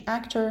famous Russian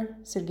actor,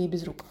 Sergei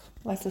Bezrukov.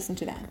 Let's listen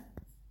to that.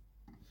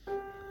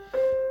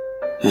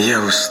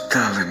 Я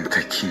усталым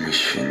таким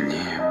еще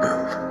не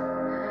был.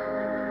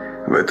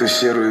 В эту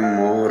серую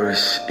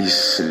морось и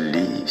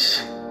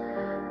слизь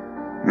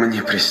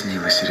мне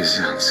приснилось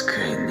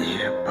рязанское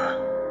небо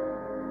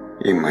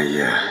и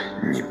моя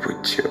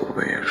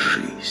непутевая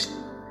жизнь.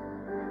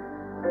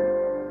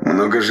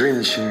 Много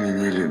женщин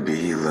меня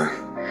любила,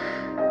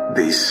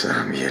 да и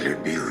сам я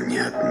любил не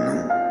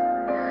одну.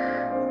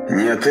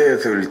 Не от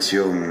этого ли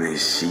темная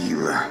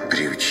сила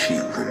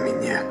приучила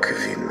меня к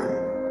вину?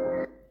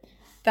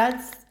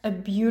 That's a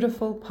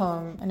beautiful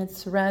poem and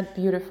it's read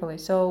beautifully.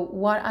 So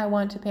what I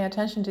want to pay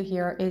attention to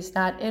here is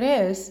that it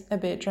is a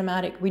bit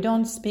dramatic. We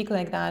don't speak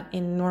like that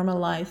in normal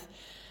life,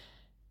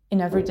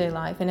 in everyday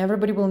life, and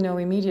everybody will know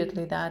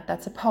immediately that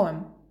that's a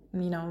poem.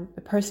 You know,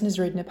 the person has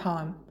written a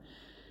poem.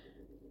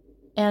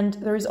 And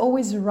there is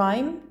always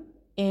rhyme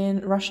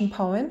in Russian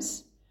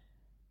poems.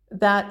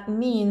 That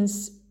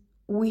means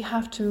we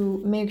have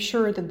to make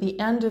sure that the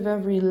end of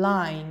every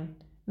line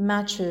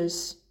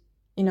matches,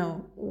 you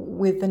know,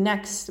 with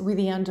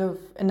the end of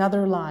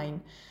another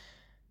line.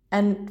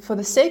 And for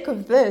the sake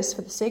of this,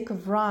 for the sake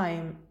of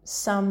rhyme,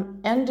 some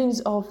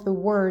endings of the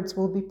words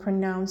will be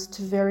pronounced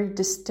very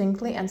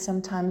distinctly and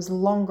sometimes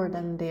longer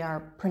than they are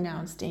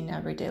pronounced in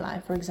everyday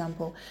life. For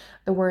example,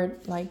 the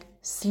word like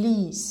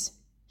sleaze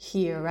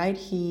here, right?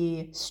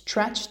 He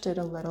stretched it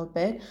a little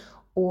bit.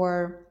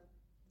 Or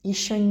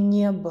еще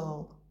не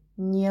был.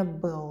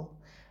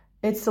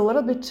 It's a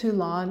little bit too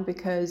long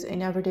because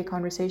in everyday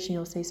conversation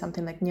you'll say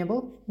something like не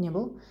был,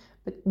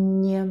 but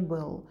не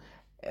был,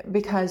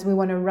 because we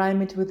want to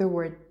rhyme it with the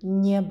word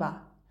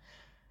небо.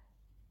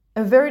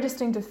 A very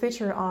distinctive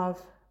feature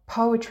of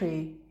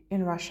poetry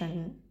in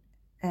Russian,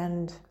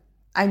 and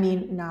I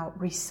mean now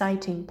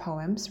reciting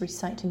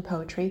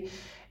poetry,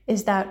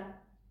 is that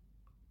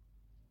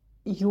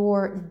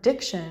your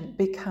diction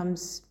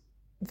becomes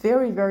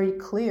very, very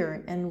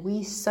clear and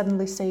we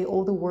suddenly say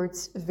all the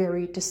words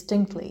very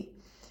distinctly.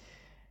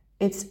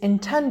 It's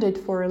intended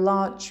for a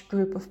large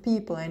group of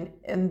people,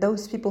 and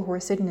those people who are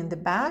sitting in the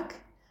back,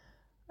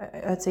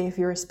 let's say if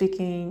you're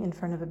speaking in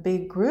front of a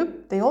big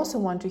group, they also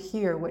want to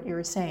hear what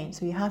you're saying.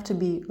 So you have to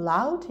be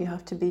loud, you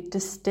have to be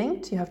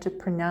distinct, you have to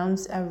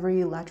pronounce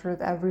every letter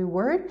of every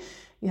word,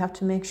 you have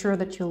to make sure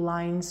that your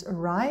lines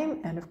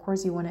rhyme, and of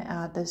course you want to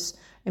add this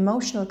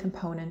emotional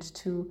component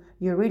to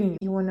your reading.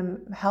 You want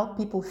to help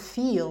people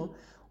feel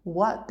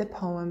what the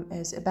poem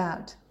is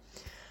about.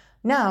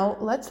 Now,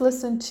 let's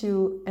listen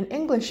to an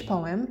English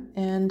poem,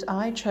 and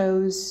I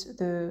chose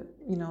the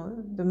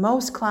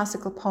most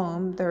classical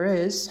poem there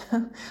is,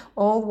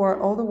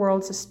 All the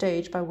World's a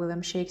Stage by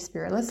William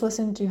Shakespeare. Let's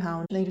listen to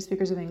how native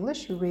speakers of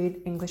English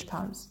read English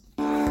poems.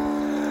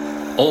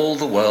 All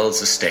the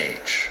World's a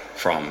Stage,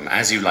 from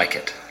As You Like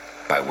It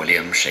by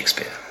William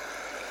Shakespeare.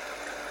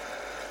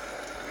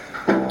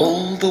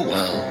 All the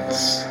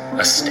world's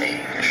a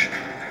stage,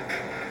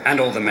 and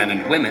all the men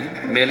and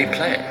women merely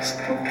players.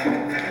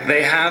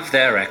 They have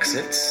their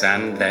exits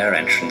and their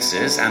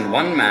entrances, and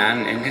one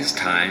man in his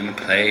time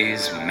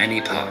plays many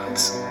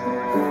parts,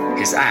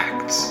 his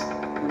acts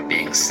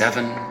being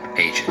 7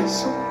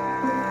 ages.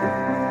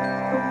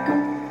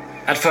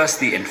 At first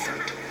the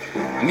infant,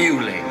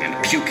 mewling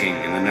and puking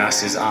in the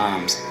nurse's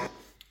arms.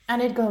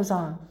 And it goes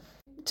on.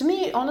 To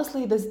me,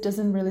 honestly, this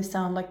doesn't really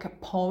sound like a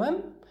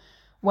poem.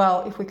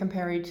 Well, if we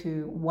compare it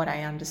to what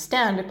I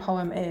understand a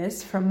poem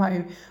is from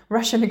my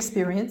Russian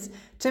experience,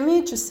 to me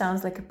it just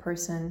sounds like a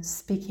person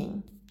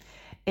speaking.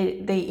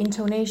 The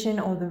intonation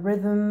or the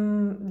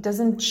rhythm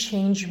doesn't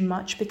change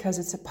much because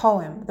it's a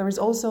poem. There is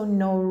also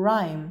no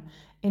rhyme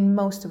in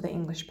most of the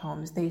English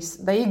poems.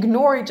 They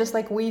ignore it just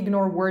like we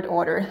ignore word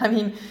order. I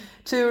mean,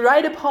 to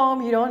write a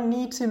poem, you don't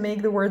need to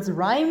make the words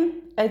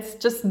rhyme. It's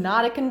just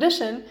not a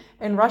condition.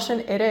 In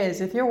Russian, it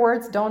is. If your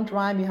words don't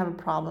rhyme, you have a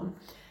problem.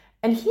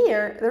 And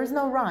here, there's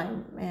no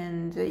rhyme,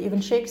 and even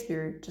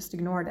Shakespeare just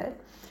ignored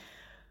it.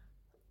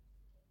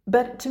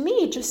 But to me,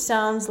 it just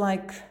sounds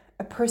like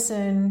a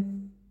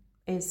person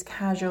is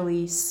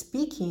casually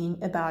speaking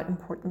about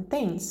important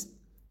things.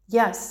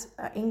 Yes,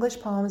 English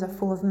poems are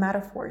full of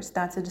metaphors.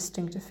 That's a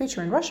distinctive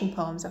feature, and Russian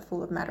poems are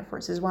full of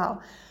metaphors as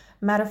well.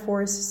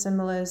 Metaphors,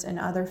 similes, and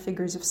other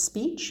figures of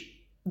speech,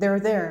 they're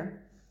there.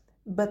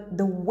 But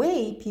the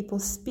way people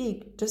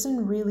speak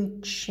doesn't really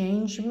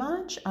change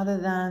much, other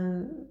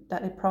than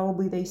that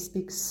they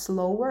speak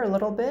slower a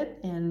little bit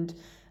and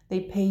they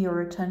pay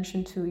your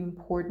attention to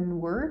important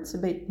words a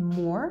bit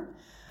more.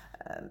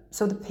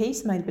 So the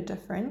pace might be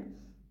different.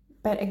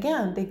 But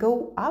again, they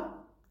go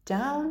up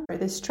down,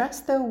 they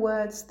stress their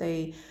words,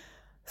 they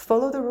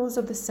follow the rules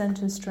of the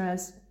sentence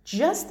stress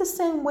just the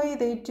same way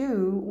they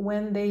do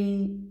when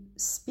they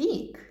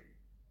speak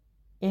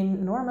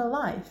in normal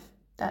life.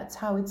 That's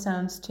how it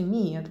sounds to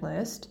me, at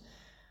least.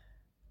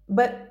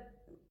 But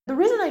the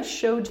reason I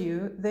showed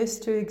you these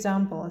two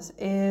examples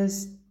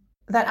is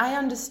that I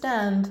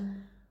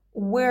understand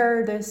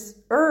where this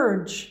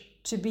urge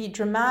to be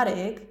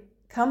dramatic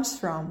comes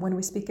from when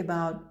we speak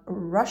about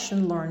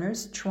Russian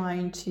learners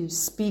trying to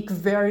speak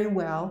very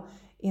well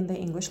in the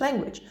English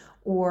language,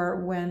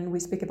 or when we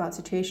speak about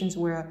situations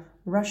where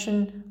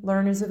Russian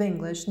learners of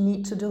English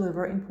need to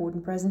deliver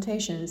important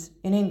presentations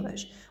in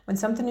English. When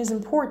something is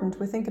important,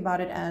 we think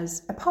about it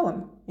as a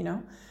poem,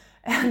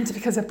 and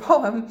because a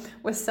poem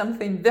was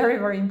something very,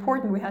 very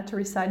important, we had to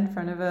recite in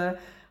front of a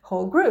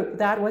whole group.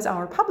 That was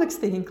our public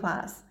speaking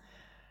class.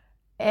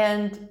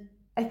 And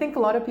I think a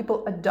lot of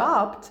people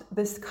adopt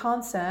this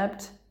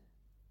concept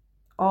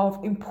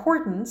of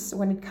importance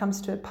when it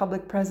comes to a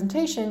public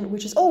presentation,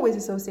 which is always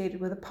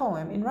associated with a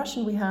poem. In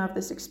Russian, we have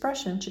this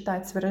expression,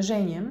 читать с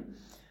выражением,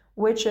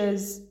 which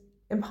is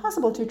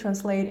impossible to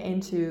translate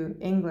into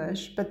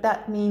English, but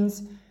that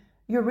means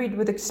you read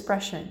with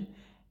expression.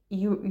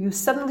 You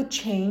suddenly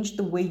change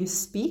the way you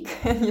speak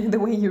and the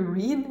way you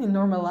read in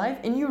normal life,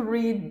 and you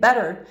read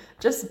better,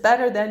 just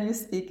better than you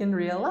speak in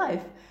real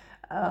life,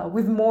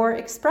 with more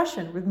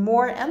expression, with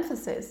more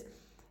emphasis.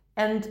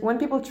 And when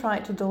people try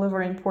to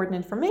deliver important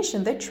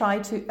information, they try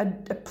to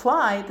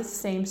apply the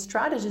same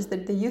strategies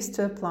that they used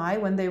to apply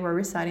when they were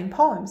reciting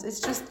poems. It's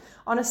just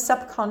on a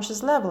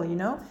subconscious level,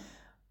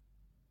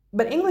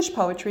 But English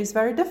poetry is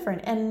very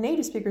different, and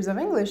native speakers of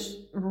English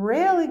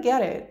rarely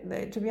get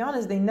it. To be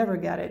honest, they never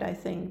get it, I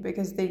think,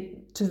 because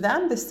to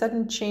them, the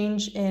sudden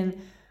change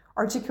in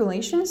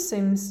articulation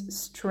seems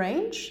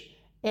strange,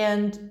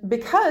 and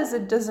because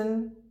it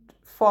doesn't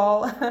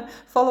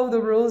follow the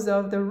rules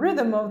of the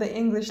rhythm of the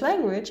English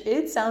language,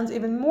 it sounds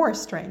even more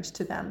strange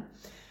to them.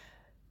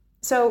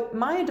 So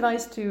my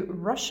advice to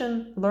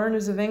Russian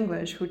learners of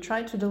English who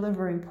try to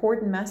deliver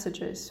important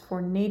messages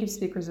for native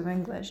speakers of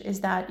English is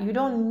that you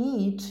don't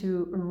need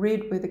to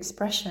read with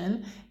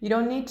expression. You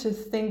don't need to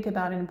think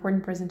about an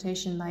important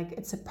presentation like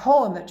it's a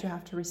poem that you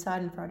have to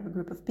recite in front of a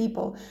group of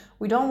people.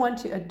 We don't want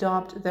to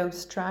adopt those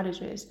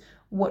strategies.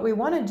 What we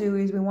want to do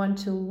is we want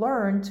to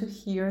learn to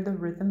hear the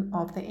rhythm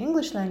of the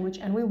English language,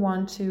 and we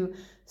want to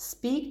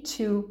speak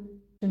to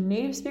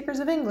native speakers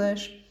of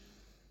English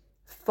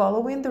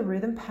following the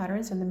rhythm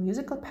patterns and the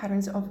musical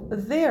patterns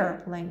of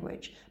their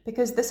language,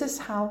 because this is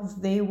how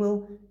they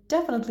will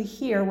definitely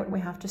hear what we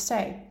have to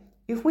say.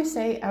 If we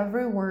say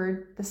every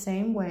word the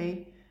same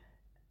way,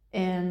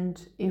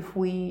 and if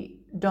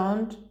we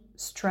don't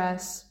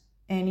stress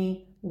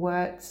any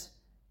words,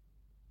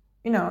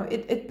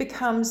 it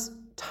becomes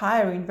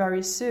tiring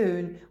very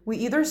soon. We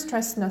either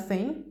stress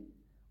nothing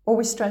or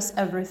we stress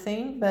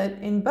everything, but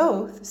in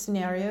both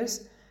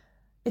scenarios,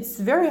 it's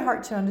very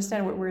hard to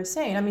understand what we're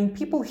saying. I mean,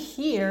 people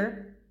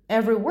hear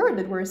every word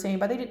that we're saying,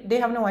 but they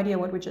have no idea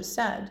what we just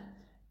said,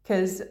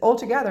 because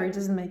altogether it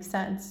doesn't make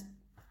sense.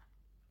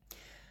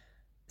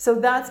 So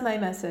that's my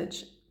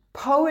message.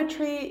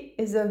 Poetry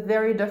is a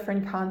very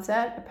different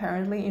concept,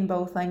 apparently, in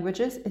both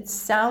languages. It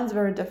sounds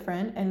very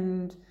different,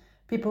 and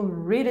people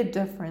read it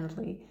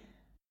differently.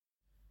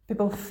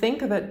 People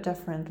think of it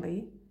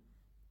differently.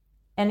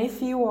 And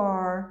if you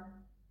are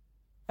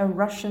a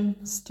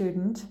Russian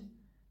student,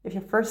 if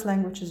your first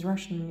language is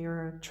Russian and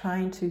you're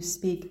trying to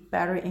speak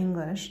better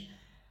English,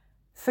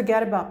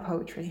 forget about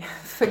poetry.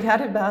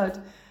 Forget about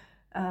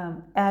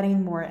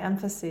adding more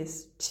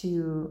emphasis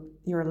to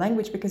your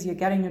language, because you're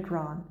getting it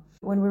wrong.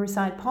 When we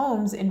recite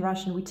poems in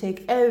Russian, we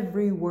take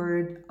every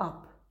word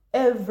up.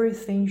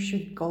 Everything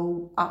should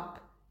go up.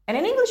 And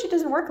in English, it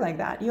doesn't work like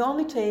that. You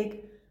only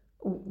take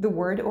the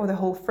word or the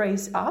whole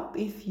phrase up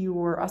if you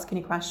were asking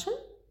a question,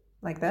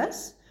 like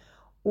this,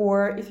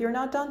 or if you're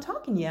not done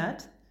talking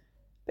yet,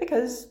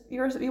 because you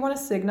want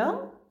to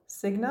signal,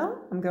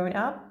 I'm going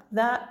up,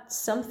 that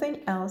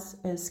something else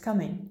is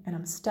coming, and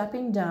I'm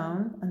stepping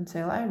down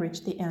until I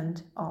reach the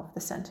end of the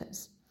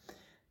sentence.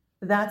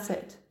 That's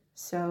it.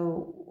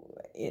 So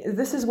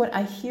this is what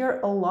I hear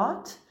a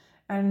lot,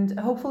 and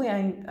hopefully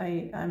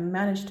I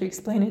managed to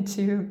explain it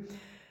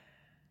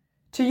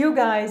to you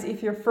guys.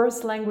 If your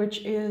first language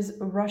is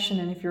Russian,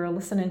 and if you're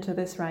listening to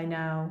this right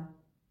now,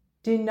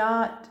 do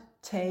not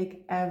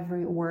take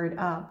every word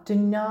up. Do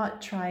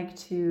not try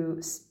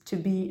to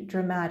be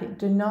dramatic.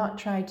 Do not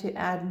try to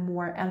add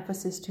more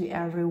emphasis to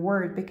every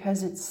word,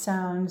 because it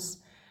sounds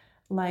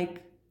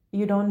like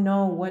you don't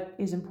know what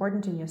is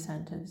important in your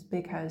sentence,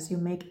 because you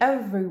make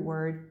every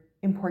word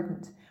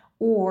important,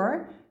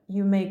 or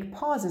you make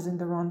pauses in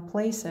the wrong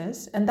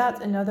places. And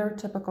that's another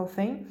typical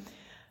thing.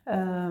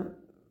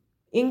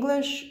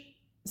 English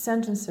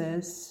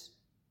sentences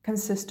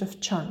consist of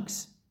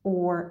chunks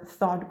or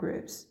thought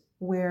groups,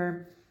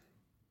 where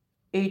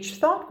each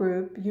thought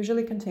group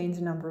usually contains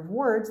a number of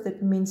words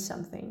that mean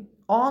something.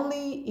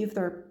 Only if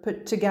they're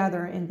put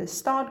together in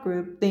this thought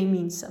group, they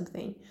mean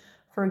something.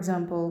 For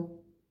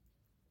example,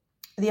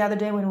 the other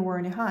day when we were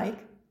on a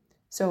hike,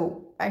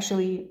 So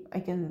actually, I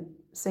can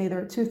say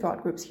there are two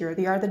thought groups here.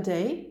 The other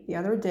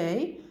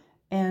day,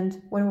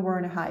 and when we were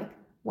on a hike.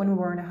 When we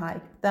were on a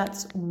hike.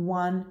 That's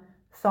one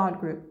thought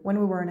group, when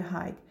we were on a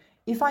hike.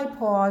 If I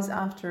pause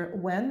after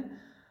when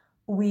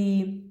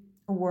we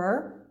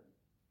were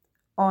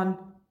on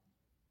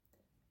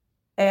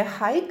a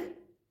hike,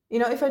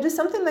 if I do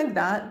something like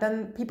that,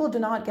 then people do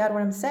not get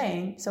what I'm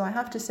saying. So I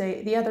have to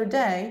say the other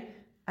day.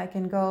 I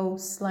can go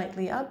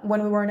slightly up.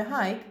 When we were on a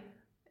hike,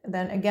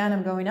 then again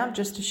I'm going up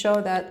just to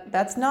show that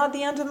that's not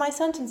the end of my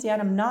sentence yet.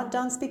 I'm not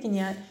done speaking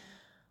yet.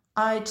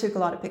 I took a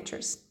lot of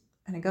pictures.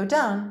 And I go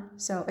down.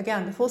 So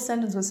again, the full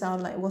sentence will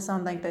sound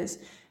like this.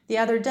 The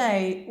other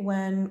day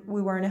when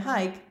we were on a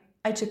hike,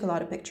 I took a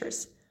lot of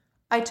pictures.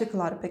 I took a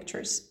lot of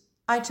pictures.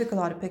 I took a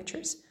lot of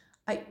pictures.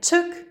 I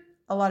took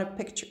a lot of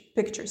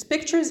pictures.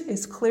 Pictures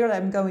is clear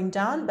that I'm going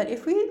down, but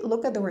if we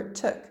look at the word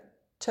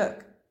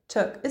took,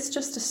 it's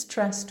just a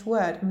stressed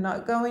word. I'm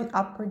not going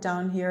up or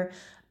down here.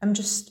 I'm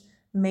just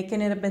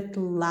making it a bit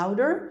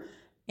louder,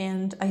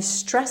 and I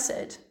stress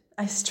it.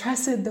 I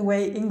stress it the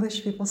way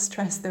English people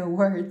stress their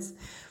words,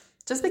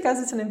 just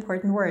because it's an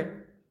important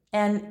word.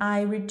 And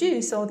I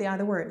reduce all the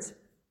other words.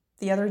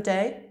 The other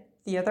day,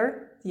 the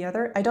other.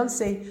 I don't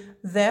say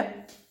the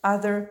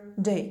other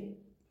day.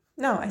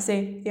 No, I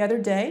say the other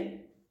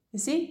day. You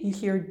see, you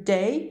hear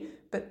day,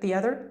 but the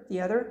other.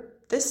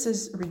 This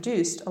is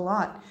reduced a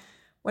lot.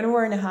 When we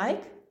were on a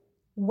hike,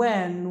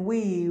 when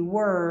we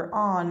were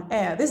on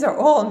a. These are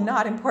all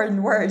not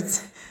important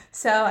words.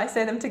 So I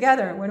say them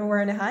together. When we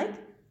were on a hike,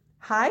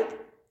 hike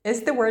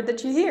is the word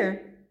that you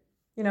hear.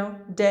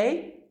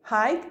 Day,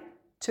 hike,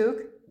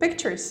 took,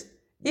 pictures.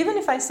 Even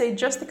if I say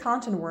just the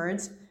content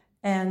words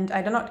and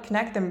I do not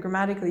connect them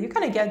grammatically, you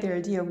kind of get the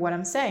idea of what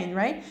I'm saying,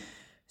 right?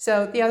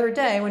 So the other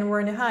day when we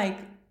were on a hike,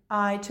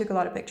 I took a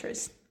lot of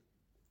pictures.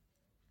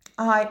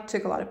 I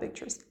took a lot of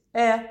pictures.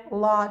 A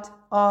lot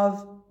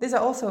of. These are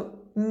also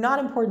not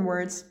important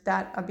words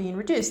that are being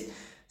reduced.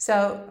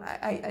 So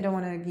I don't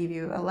want to give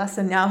you a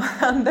lesson now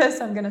on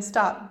this. I'm going to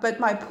stop. But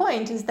my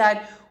point is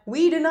that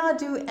we do not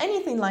do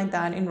anything like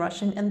that in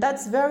Russian. And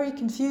that's very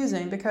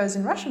confusing because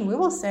in Russian, we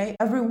will say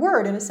every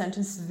word in a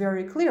sentence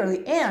very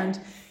clearly. And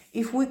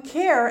if we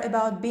care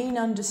about being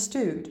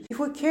understood, if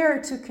we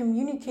care to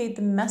communicate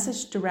the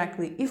message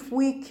directly, if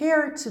we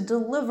care to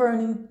deliver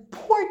an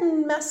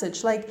important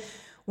message, like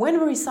when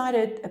we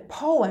recited a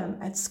poem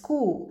at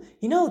school,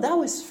 that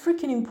was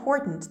freaking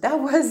important. That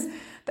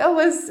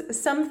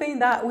was something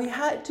that we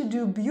had to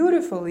do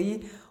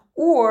beautifully,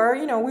 or,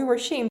 we were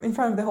shamed in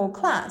front of the whole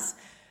class.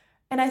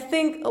 And I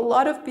think a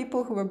lot of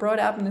people who were brought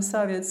up in a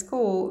Soviet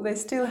school, they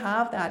still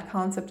have that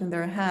concept in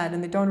their head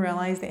and they don't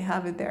realize they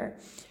have it there.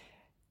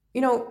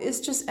 It's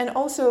just, and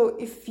also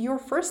if your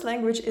first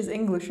language is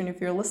English and if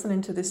you're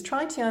listening to this,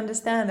 try to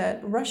understand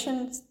that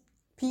Russian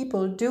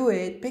people do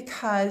it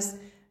because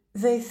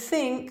they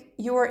think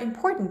you are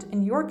important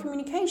and your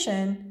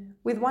communication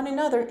with one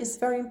another is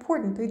very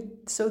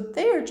important. So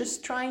they're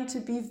just trying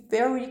to be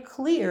very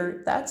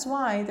clear. That's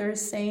why they're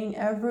saying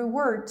every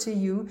word to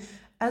you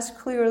as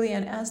clearly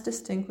and as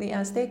distinctly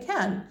as they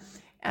can.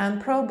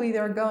 And probably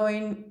they're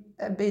going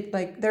a bit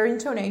like their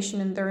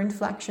intonation and their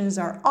inflections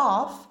are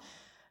off.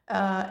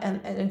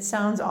 And it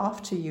sounds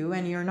off to you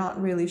and you're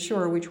not really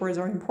sure which words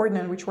are important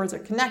and which words are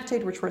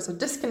connected, which words are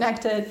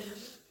disconnected,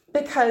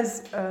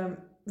 because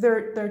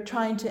they're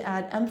trying to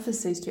add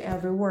emphasis to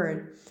every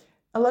word.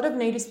 A lot of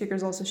native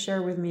speakers also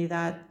share with me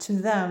that to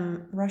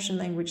them, Russian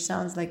language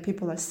sounds like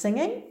people are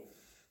singing.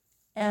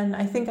 And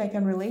I think I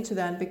can relate to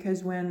that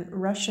because when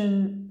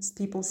Russian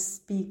people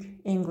speak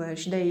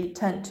English, they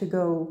tend to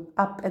go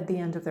up at the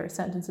end of their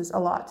sentences a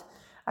lot.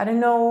 I don't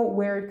know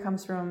where it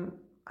comes from.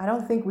 I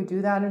don't think we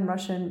do that in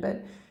Russian,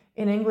 but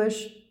in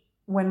English,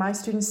 when my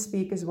students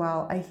speak as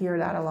well, I hear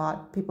that a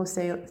lot. People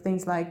say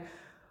things like,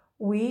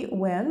 we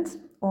went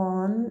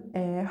on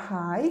a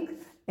hike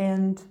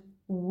and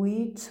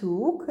we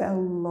took a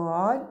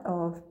lot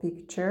of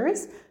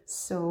pictures.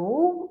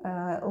 So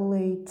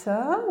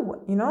later,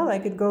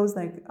 like it goes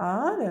like,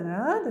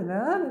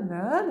 and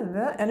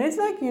it's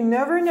like you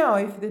never know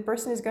if the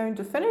person is going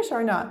to finish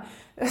or not.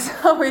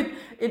 So it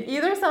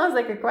either sounds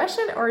like a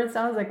question or it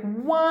sounds like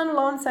one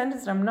long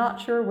sentence. And I'm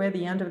not sure where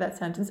the end of that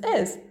sentence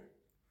is.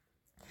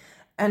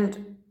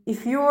 And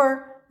if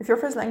your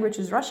first language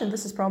is Russian,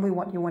 this is probably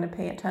what you want to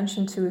pay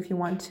attention to if you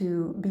want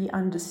to be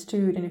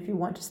understood and if you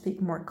want to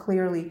speak more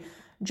clearly.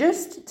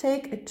 Just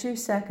take a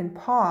 2-second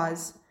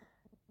pause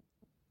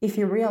if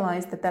you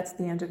realize that that's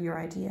the end of your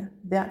idea.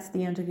 That's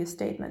the end of your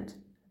statement.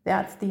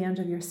 That's the end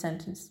of your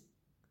sentence.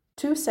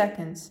 2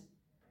 seconds.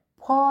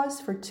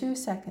 Pause for 2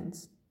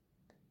 seconds.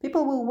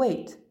 People will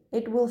wait.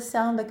 It will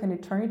sound like an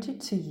eternity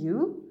to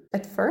you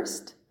at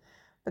first,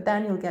 but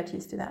then you'll get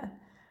used to that.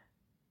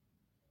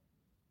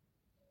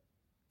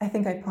 I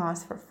think I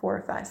paused for 4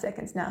 or 5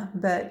 seconds now,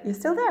 but you're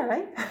still there,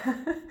 right?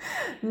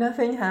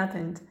 Nothing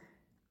happened.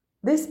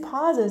 These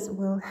pauses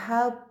will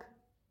help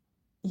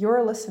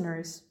your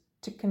listeners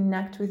to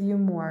connect with you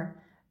more.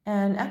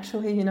 And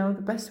actually, the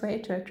best way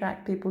to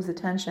attract people's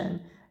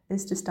attention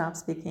is to stop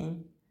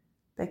speaking.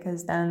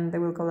 because then they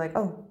will go like,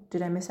 oh,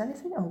 did I miss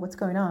anything? Oh, what's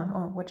going on?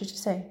 Oh, what did you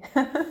say?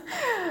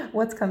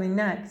 What's coming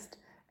next?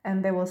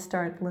 And they will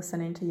start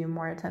listening to you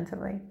more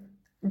attentively.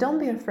 Don't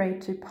be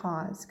afraid to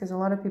pause, because a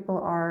lot of people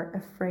are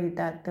afraid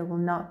that they will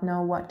not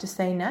know what to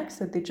say next,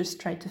 so they just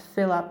try to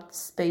fill up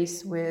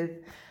space with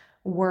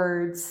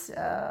words,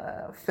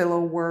 filler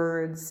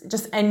words,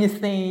 just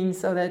anything,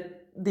 so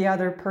that the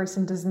other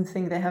person doesn't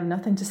think they have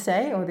nothing to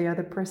say, or the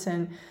other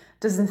person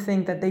doesn't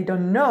think that they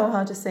don't know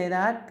how to say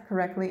that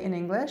correctly in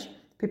English.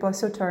 People are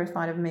so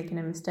terrified of making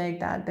a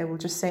mistake that they will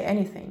just say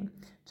anything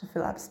to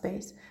fill up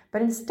space.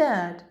 But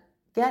instead,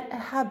 get a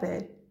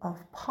habit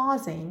of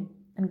pausing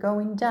and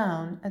going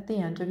down at the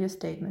end of your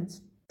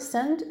statements.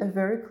 Send a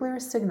very clear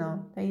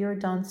signal that you're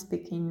done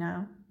speaking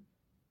now.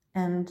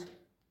 And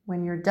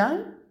when you're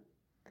done,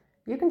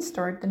 you can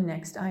start the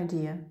next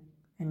idea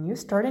and you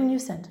start a new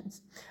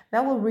sentence.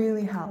 That will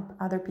really help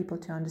other people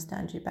to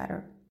understand you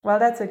better. Well,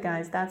 that's it,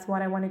 guys. That's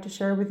what I wanted to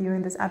share with you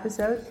in this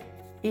episode.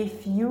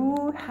 If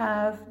you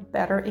have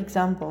better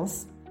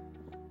examples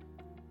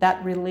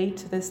that relate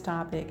to this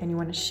topic and you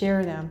want to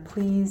share them,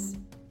 please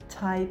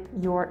type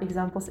your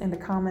examples in the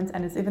comments.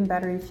 And it's even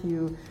better if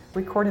you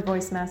record a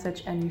voice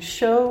message and you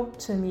show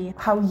to me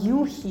how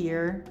you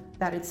hear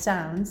that it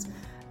sounds.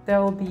 That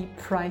will be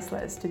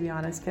priceless, to be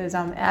honest, because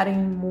I'm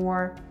adding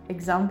more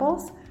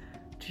examples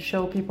to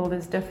show people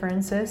these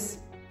differences.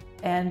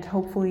 And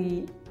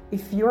hopefully,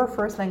 if your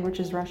first language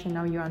is Russian,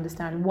 now you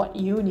understand what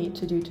you need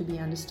to do to be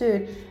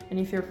understood. And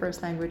if your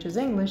first language is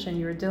English and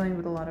you're dealing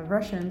with a lot of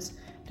Russians,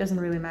 it doesn't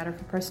really matter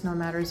for personal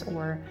matters,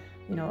 or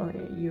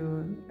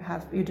you're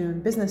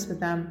doing business with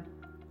them.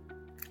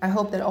 I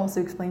hope that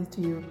also explains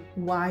to you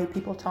why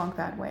people talk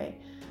that way.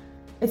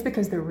 It's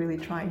because they're really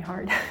trying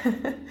hard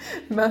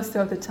most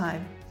of the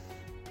time.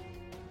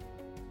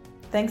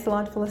 Thanks a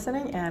lot for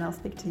listening, and I'll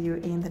speak to you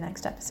in the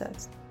next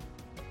episodes.